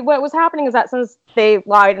basically what was happening is that since they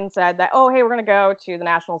lied and said that, oh, hey, we're going to go to the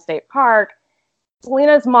National State Park,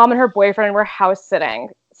 Selena's mom and her boyfriend were house sitting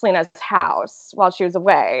Selena's house while she was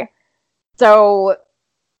away. So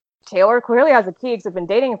Taylor clearly has a key because they've been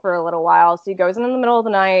dating for a little while. So he goes in the middle of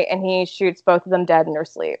the night and he shoots both of them dead in their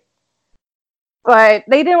sleep. But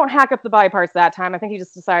they didn't hack up the body parts that time. I think he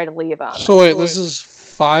just decided to leave them. So wait, this is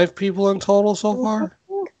 5 people in total so far?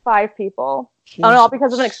 5 people. Jesus. All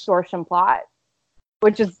because of an extortion plot.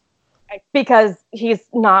 Which is because he's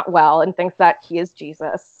not well and thinks that he is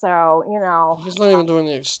Jesus. So, you know. He's not even doing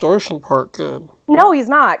the extortion part good. No, he's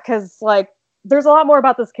not. Because, like, there's a lot more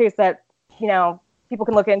about this case that, you know, people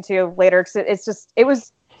can look into later. Because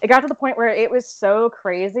it got to the point where it was so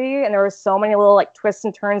crazy and there were so many little, like, twists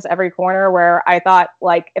and turns every corner where I thought,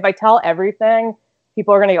 like, if I tell everything,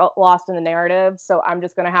 people are going to get lost in the narrative. So I'm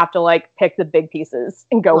just going to have to, like, pick the big pieces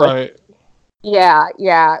and go with it.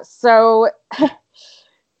 Yeah. So...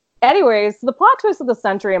 Anyways, the plot twist of the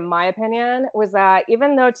century, in my opinion, was that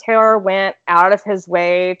even though Taylor went out of his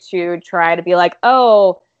way to try to be like,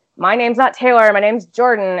 oh, my name's not Taylor, my name's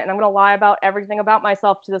Jordan, and I'm going to lie about everything about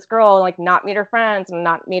myself to this girl, and like not meet her friends and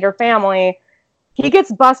not meet her family, he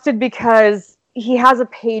gets busted because he has a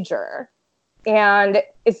pager. And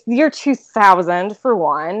it's the year 2000, for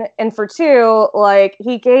one. And for two, like,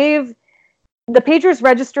 he gave... The pager's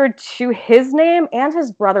registered to his name and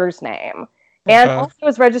his brother's name. And also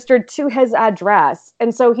was registered to his address.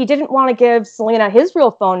 And so he didn't want to give Selena his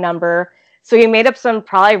real phone number. So he made up some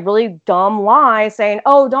probably really dumb lie saying,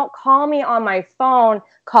 oh, don't call me on my phone.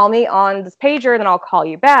 Call me on this pager, then I'll call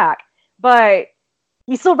you back. But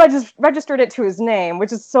he still registered it to his name,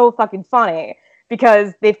 which is so fucking funny.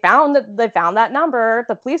 Because they found that number,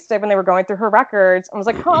 the police did, when they were going through her records. And was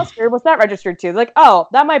like, huh, that's weird. What's that registered to? They're like, oh,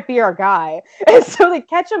 that might be our guy. And so they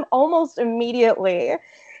catch him almost immediately.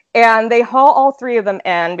 And they haul all 3 of them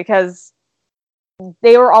in because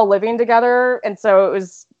they were all living together. And so it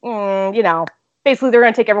was, you know, basically they're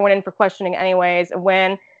going to take everyone in for questioning anyways. And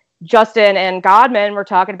when Justin and Godman were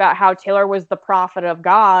talking about how Taylor was the prophet of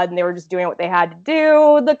God and they were just doing what they had to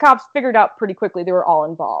do, the cops figured out pretty quickly they were all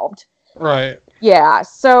involved. Right. Yeah.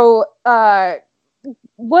 So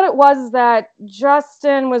what it was is that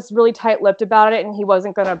Justin was really tight-lipped about it and he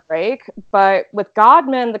wasn't going to break. But with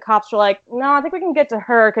Godman, the cops were like, no, I think we can get to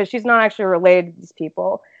her because she's not actually related to these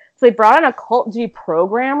people. So they brought in a cult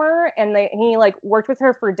deprogrammer and he like worked with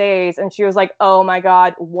her for days. And she was like, oh my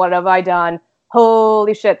God, what have I done?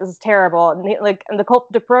 Holy shit, this is terrible. And the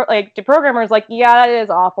cult deprogrammer is like, yeah, that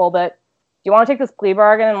is awful, but do you want to take this plea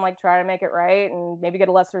bargain and like try to make it right and maybe get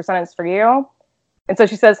a lesser sentence for you? And so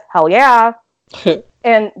she says, hell yeah.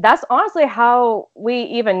 And that's honestly how we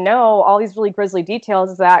even know all these really grisly details,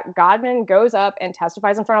 is that Godman goes up and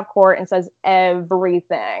testifies in front of court and says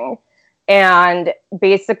everything. And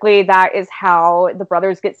basically that is how the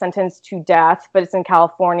brothers get sentenced to death, but it's in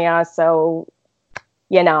California. So,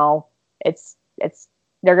 you know,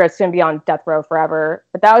 they're going to be on death row forever.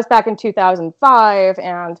 But that was back in 2005.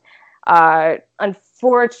 And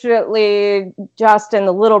unfortunately, Justin,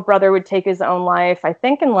 the little brother, would take his own life, I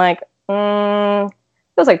think in like, it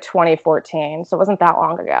was like 2014, so it wasn't that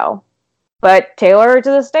long ago. But Taylor, to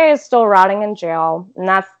this day, is still rotting in jail, and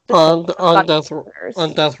that's on death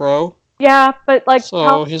row. Yeah, but like,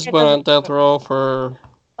 so he's been on death row for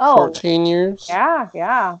 14 years.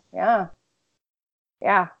 Yeah.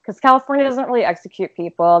 Because California doesn't really execute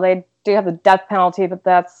people. They do have the death penalty, but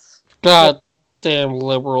that's goddamn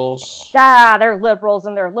liberals. Yeah, they're liberals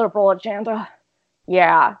and their liberal agenda.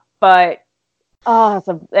 Yeah, but that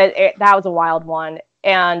was a wild one.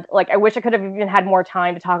 And like, I wish I could have even had more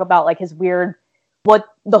time to talk about like his weird,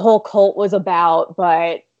 what the whole cult was about.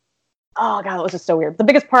 But oh god, that was just so weird. The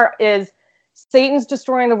biggest part is Satan's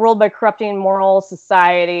destroying the world by corrupting moral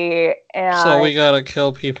society. And so we gotta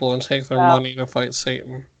kill people and take their money to fight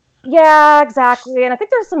Satan. Yeah, exactly. And I think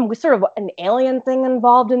there's some sort of an alien thing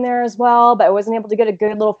involved in there as well, but I wasn't able to get a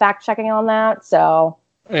good little fact checking on that. So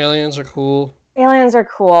aliens are cool. Aliens are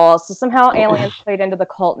cool. So somehow aliens played into the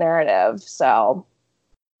cult narrative. So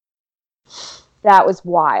that was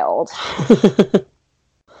wild.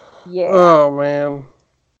 Yeah. Oh, man.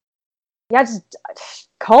 Yeah, just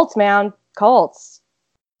cults, man. Cults.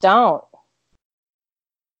 Don't.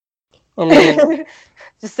 I mean,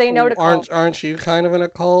 just say no to cults. Aren't you kind of in a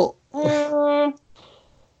cult? Yeah,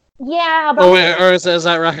 but... Oh, wait, or is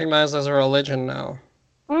that recognized as a religion now?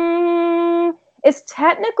 It's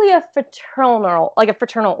technically a fraternal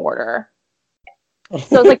order.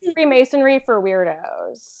 So it's like Freemasonry for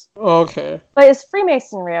weirdos. Okay. But is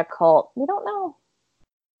Freemasonry a cult? We don't know.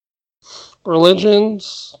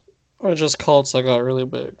 Religions are just cults that got really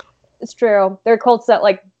big. It's true. They're cults that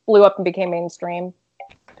like blew up and became mainstream.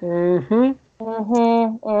 Mm-hmm.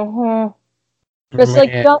 Mm-hmm. Mm-hmm. Just like,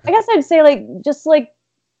 I guess I'd say like, just like,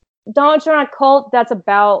 don't join a cult that's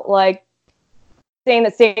about like saying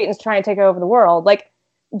that Satan's trying to take over the world. Like,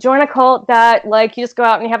 join a cult that like you just go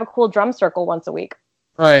out and you have a cool drum circle once a week.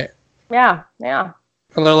 Right. Yeah, yeah.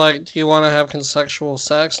 And they're like, do you want to have consensual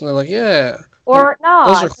sex? And they're like, yeah. Or no.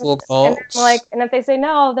 Those are cool cults. And if they say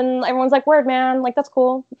no, then everyone's like, word, man. Like, that's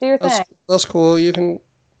cool. Do your thing. That's cool. You can,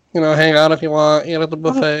 hang out if you want. Eat at the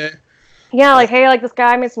buffet. Yeah, like, hey, like, this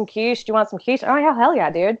guy made some quiche. Do you want some quiche? Oh, yeah, hell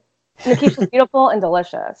yeah, dude. And the quiche is beautiful and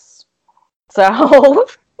delicious. So.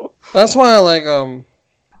 That's why I like,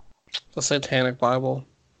 the Satanic Bible.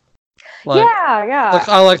 Like, yeah. Like,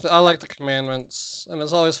 I like the commandments. And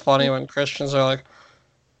it's always funny when Christians are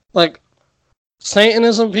like,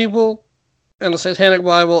 Satanism people and the Satanic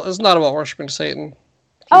Bible is not about worshiping Satan.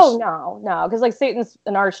 Oh, no. Because, like, Satan's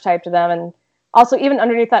an archetype to them. And also, even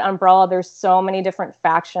underneath that umbrella, there's so many different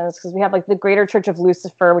factions. Because we have, like, the Greater Church of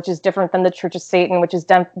Lucifer, which is different than the Church of Satan, which is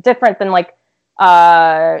different than, like,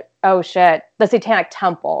 the Satanic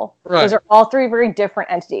Temple. Right. Those are all three very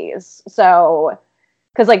different entities. So,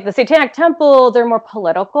 because, like, the Satanic Temple, they're more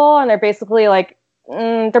political. And they're basically, like,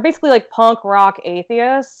 punk rock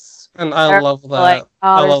atheists. And I love that. Like,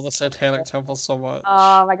 I love the Satanic Temple so much.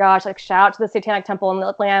 Oh my gosh! Like, shout out to the Satanic Temple in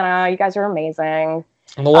Atlanta. You guys are amazing.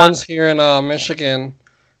 And the ones here in Michigan,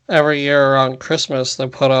 every year around Christmas, they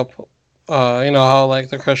put up, how like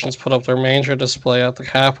the Christians put up their manger display at the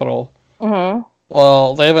Capitol. Mm-hmm.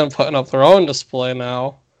 Well, they've been putting up their own display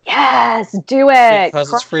now. Yes, do it.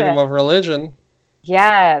 Because it's freedom of religion.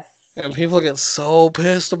 Yes. And people get so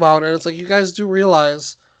pissed about it. It's like, you guys do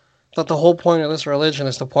realize that the whole point of this religion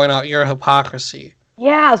is to point out your hypocrisy.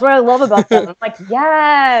 Yeah, that's what I love about them. I'm like,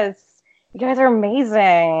 yes, you guys are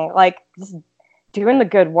amazing. Like, just doing the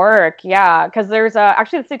good work. Yeah, because there's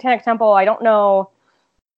actually the Satanic Temple. I don't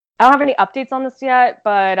have any updates on this yet,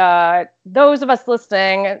 but those of us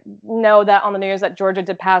listening know that on the news that Georgia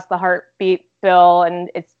did pass the heartbeat bill, and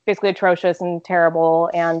it's basically atrocious and terrible.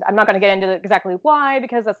 And I'm not going to get into exactly why,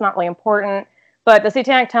 because that's not really important. But the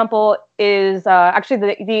Satanic Temple is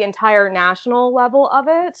actually the entire national level of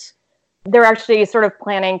it. They're actually sort of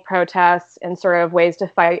planning protests and sort of ways to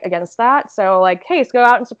fight against that. So, like, hey, go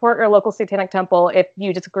out and support your local Satanic Temple if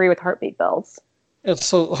you disagree with heartbeat bills.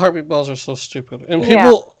 Heartbeat bills are so stupid. And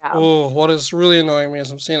people, what is really annoying me is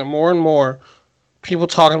I'm seeing it more and more. People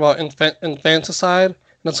talking about infanticide, and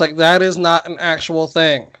it's like, that is not an actual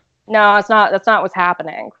thing. No, it's not. That's not what's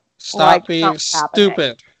happening. Stop being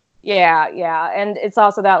stupid. Yeah. And it's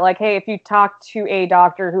also that, like, hey, if you talk to a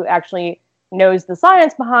doctor who actually knows the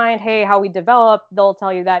science behind, hey, how we develop, they'll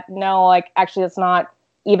tell you that, no, like, actually, it's not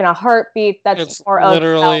even a heartbeat. It's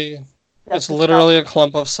literally a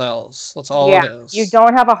clump of cells. That's all it is. You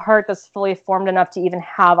don't have a heart that's fully formed enough to even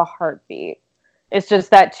have a heartbeat. It's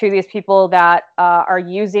just that to these people that are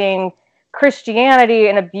using Christianity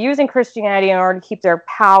and abusing Christianity in order to keep their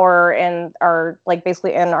power and are, like,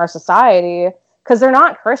 basically in our society, because they're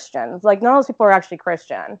not Christians. Like, none of those people are actually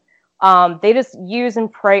Christian. They just use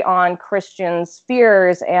and prey on Christians'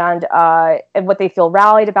 fears and what they feel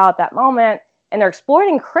rallied about at that moment. And they're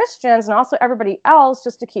exploiting Christians and also everybody else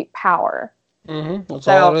just to keep power. Mm-hmm. That's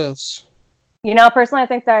all it is. Personally, I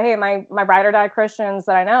think that, hey, my ride or die Christians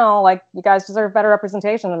that I know, like, you guys deserve better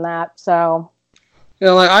representation than that. So,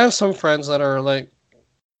 like, I have some friends that are like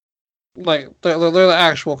they're the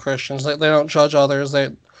actual Christians. They don't judge others.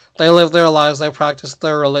 They live their lives, they practice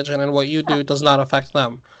their religion, and what you do does not affect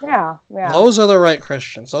them. Yeah. Those are the right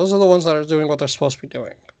Christians. Those are the ones that are doing what they're supposed to be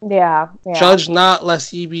doing. Yeah. Judge not,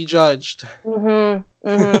 lest ye be judged. Mm-hmm.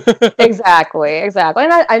 Exactly.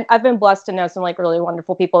 And I've been blessed to know some, like, really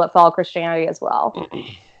wonderful people that follow Christianity as well.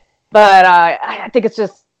 But I think it's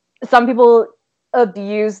just some people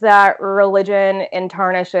abuse that religion and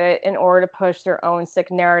tarnish it in order to push their own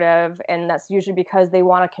sick narrative, and that's usually because they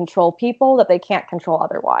want to control people that they can't control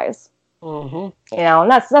otherwise. Mm-hmm.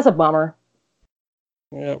 And that's a bummer.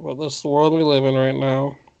 Yeah, well, that's the world we live in right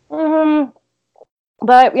now. Mm-hmm.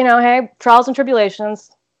 But, hey, trials and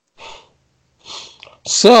tribulations.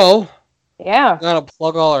 So, yeah, we gotta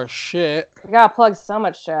plug all our shit. We gotta plug so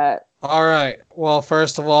much shit. All right. Well,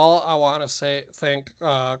 first of all, I want to thank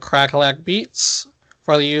Crackalack Beats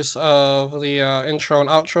for the use of the intro and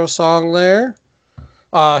outro song there.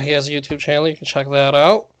 He has a YouTube channel. You can check that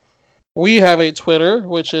out. We have a Twitter,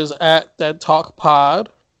 which is at Dead Talk Pod.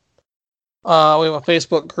 We have a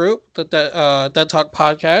Facebook group, the Dead Talk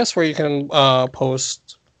Podcast, where you can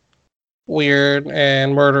post weird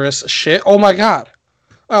and murderous shit. Oh my god!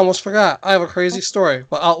 I almost forgot. I have a crazy story,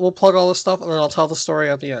 but we'll plug all this stuff and then I'll tell the story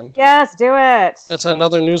at the end. Yes, do it. It's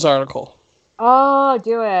another news article. Oh,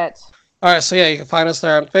 do it. All right, so yeah, you can find us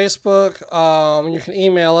there on Facebook. You can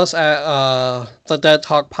email us at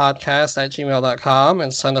thedeadtalkpodcast@gmail.com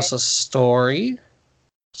and send us a story.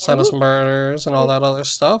 Send us murders and all that other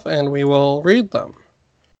stuff, and we will read them.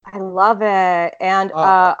 I love it. And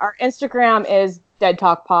our Instagram is Dead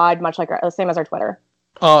Talk Pod, much like the same as our Twitter.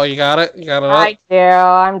 Oh, you got it? You got it up? I do.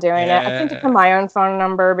 I'm doing it. I think it's my own phone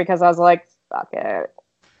number because I was like, fuck it.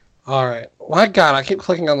 All right. My God, I keep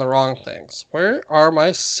clicking on the wrong things. Where are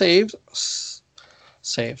my saves?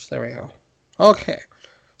 Saves. There we go. Okay.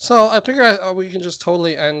 So I figure we can just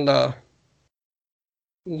totally end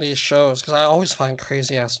these shows because I always find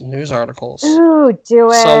crazy ass news articles. Ooh,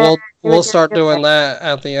 do it. So we'll start doing that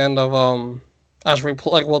at the end of as we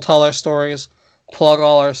we'll tell our stories, plug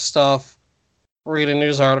all our stuff, read a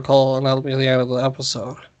news article, and that'll be the end of the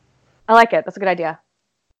episode. I like it. That's a good idea.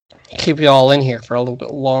 Keep you all in here for a little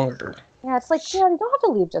bit longer. Yeah, it's like, you don't have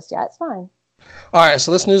to leave just yet. It's fine. Alright,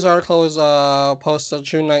 so this news article was posted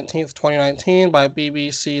June 19th, 2019 by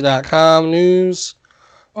BBC.com News.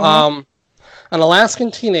 An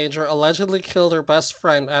Alaskan teenager allegedly killed her best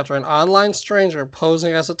friend after an online stranger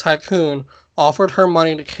posing as a tycoon offered her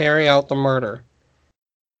money to carry out the murder.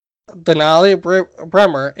 Denali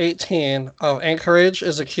Bremer, 18, of Anchorage,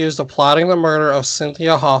 is accused of plotting the murder of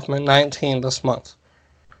Cynthia Hoffman, 19, this month.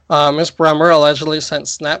 Miss Bremer allegedly sent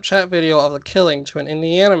Snapchat video of the killing to an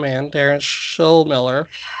Indiana man, Darren Schillmiller,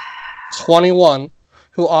 21,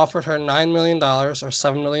 who offered her $9 million or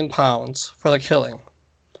 £7 million for the killing.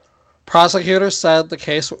 Prosecutors said the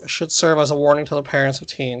case should serve as a warning to the parents of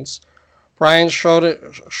teens. Brian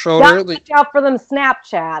Schroeder, watch out for them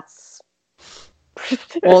Snapchats.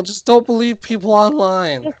 Well, just don't believe people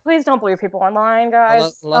online. Please don't believe people online,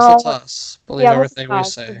 guys. Unless it's us. Believe everything we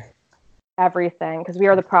say. Everything, because we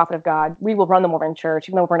are the prophet of God. We will run the Mormon church,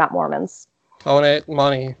 even though we're not Mormons. Donate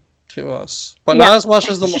money to us, but not as much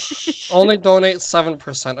as only donate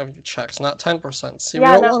 7% of your checks, not 10%. See, we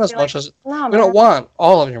don't want as much as we don't want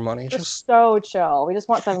all of your money. We're so chill. We just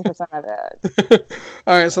want 7% of it.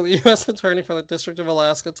 All right. So the U.S. Attorney for the District of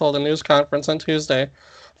Alaska told a news conference on Tuesday,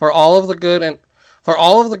 for all of the good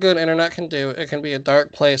internet can do, it can be a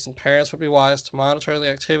dark place, and parents would be wise to monitor the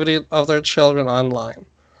activity of their children online.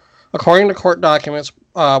 According to court documents,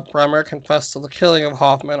 Bremer confessed to the killing of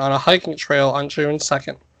Hoffman on a hiking trail on June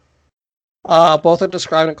 2nd. Both are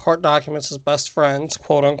described in court documents as best friends,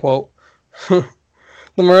 quote-unquote. The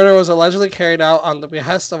murder was allegedly carried out on the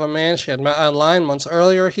behest of a man she had met online months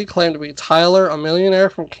earlier. He claimed to be Tyler, a millionaire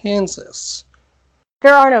from Kansas.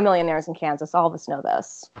 There are no millionaires in Kansas. All of us know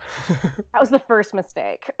this. That was the first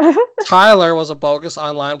mistake. Tyler was a bogus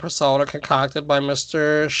online persona concocted by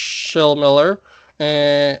Mr. Schillmiller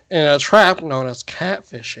in a trap known as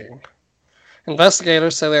catfishing.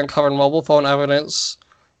 Investigators say they uncovered mobile phone evidence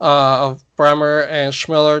of Bremer and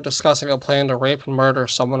Schmiller discussing a plan to rape and murder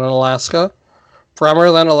someone in Alaska.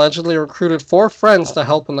 Bremer then allegedly recruited 4 friends to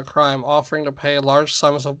help in the crime, offering to pay large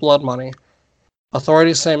sums of blood money.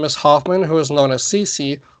 Authorities say Miss Hoffman, who is known as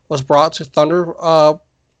Cece, was brought to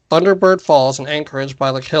Thunderbird Falls in Anchorage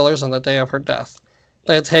by the killers on the day of her death.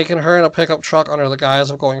 They had taken her in a pickup truck under the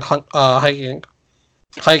guise of going hiking.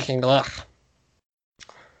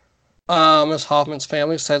 Miss Hoffman's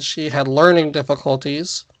family said she had learning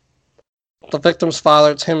difficulties. The victim's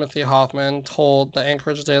father, Timothy Hoffman, told the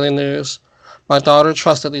Anchorage Daily News, "My daughter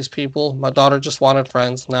trusted these people. My daughter just wanted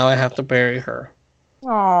friends. Now I have to bury her."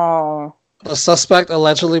 Aww. The suspect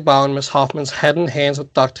allegedly bound Miss Hoffman's head and hands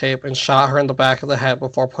with duct tape and shot her in the back of the head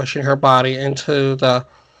before pushing her body into the...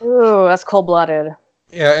 Ooh, that's cold-blooded.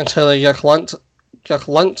 Yeah, into the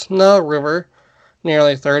Yaklutna River,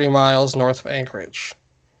 nearly 30 miles north of Anchorage.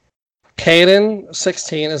 Caden,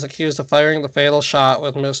 16, is accused of firing the fatal shot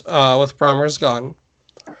with Bremer's gun.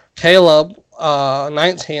 Caleb,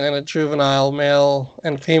 19, and a juvenile male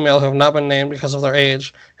and female who have not been named because of their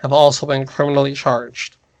age have also been criminally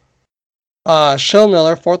charged.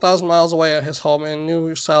 Schillmiller, 4,000 miles away at his home in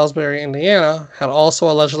New Salisbury, Indiana, had also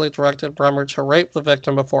allegedly directed Bremer to rape the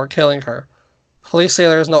victim before killing her. Police say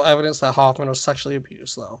there is no evidence that Hoffman was sexually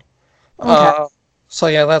abused, though. Okay. So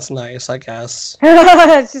yeah, that's nice, I guess.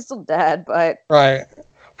 She's still dead, but... Right.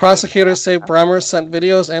 Prosecutors say Bremer sent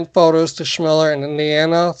videos and photos to Schmiller in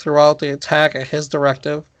Indiana throughout the attack at his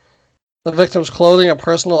directive. The victim's clothing and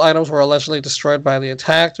personal items were allegedly destroyed by the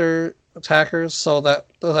attacker. attackers. So that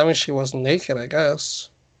means she was naked, I guess.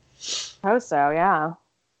 Oh, so yeah.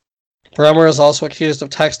 Bremer is also accused of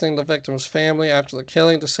texting the victim's family after the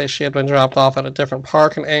killing to say she had been dropped off at a different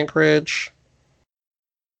park in Anchorage.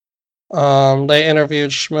 They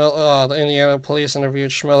interviewed the Indiana police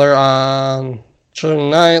interviewed Schmiller on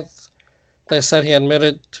June 9th. They said he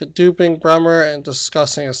admitted to duping Bremer and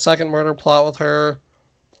discussing a second murder plot with her.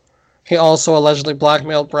 He also allegedly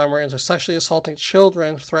blackmailed Bremer into sexually assaulting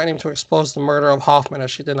children, threatening to expose the murder of Hoffman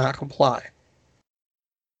if she did not comply.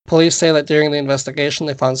 Police say that during the investigation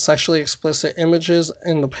they found sexually explicit images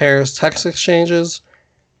in the pair's text exchanges.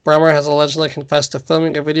 Bremer has allegedly confessed to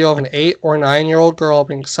filming a video of an 8 or 9-year-old girl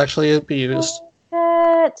being sexually abused,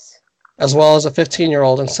 as well as a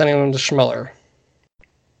 15-year-old, and sending them to Schmiller.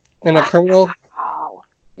 In a criminal...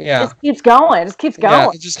 Yeah. It just keeps going. Yeah,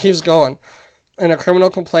 it just keeps going. In a criminal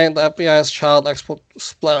complaint, the FBI's Child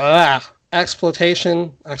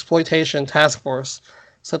Exploitation Task Force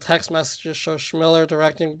said text messages show Schmiller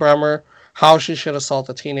directing Bremer how she should assault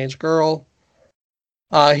a teenage girl.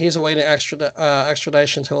 He's awaiting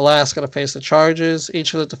extradition to Alaska to face the charges.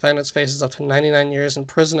 Each of the defendants faces up to 99 years in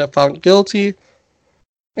prison if found guilty.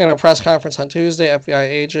 In a press conference on Tuesday, FBI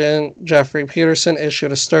agent Jeffrey Peterson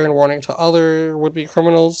issued a stern warning to other would-be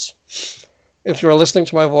criminals. If you are listening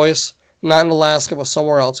to my voice, not in Alaska but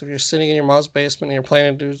somewhere else, if you're sitting in your mom's basement and you're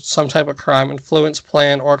planning to do some type of crime, influence,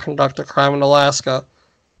 plan, or conduct a crime in Alaska,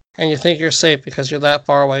 and you think you're safe because you're that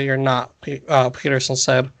far away, you're not, Peterson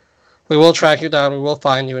said. We will track you down, we will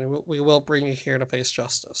find you, and we will bring you here to face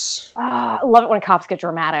justice. I love it when cops get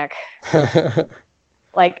dramatic.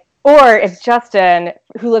 Or if Justin,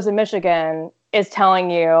 who lives in Michigan, is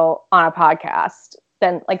telling you on a podcast,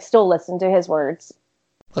 then still listen to his words.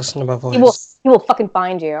 Listen to my voice. He will fucking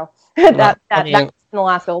find you. that in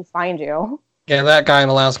Alaska will find you. Yeah, that guy in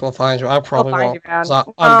Alaska will find you. I probably won't.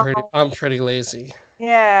 I'm pretty lazy.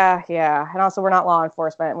 Yeah. And also, we're not law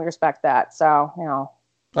enforcement, and we respect that. So,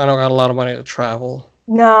 I don't got a lot of money to travel.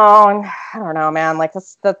 No, and I don't know, man.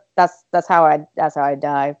 That's how I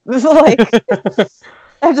die. We're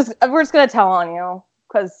just gonna tell on you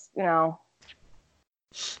because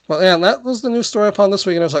Well, yeah, and that was the news story upon this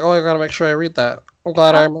week, and I was like, oh, I gotta make sure I read that. I'm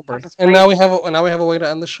glad I remembered. And now we have a way to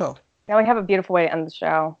end the show. Now we have a beautiful way to end the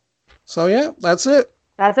show. So yeah, that's it.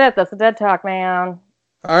 That's it. That's the Dead Talk, man.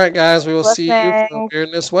 All right, guys, we will see you for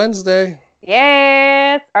Weirdness Wednesday.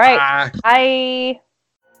 Yes. All right. Bye.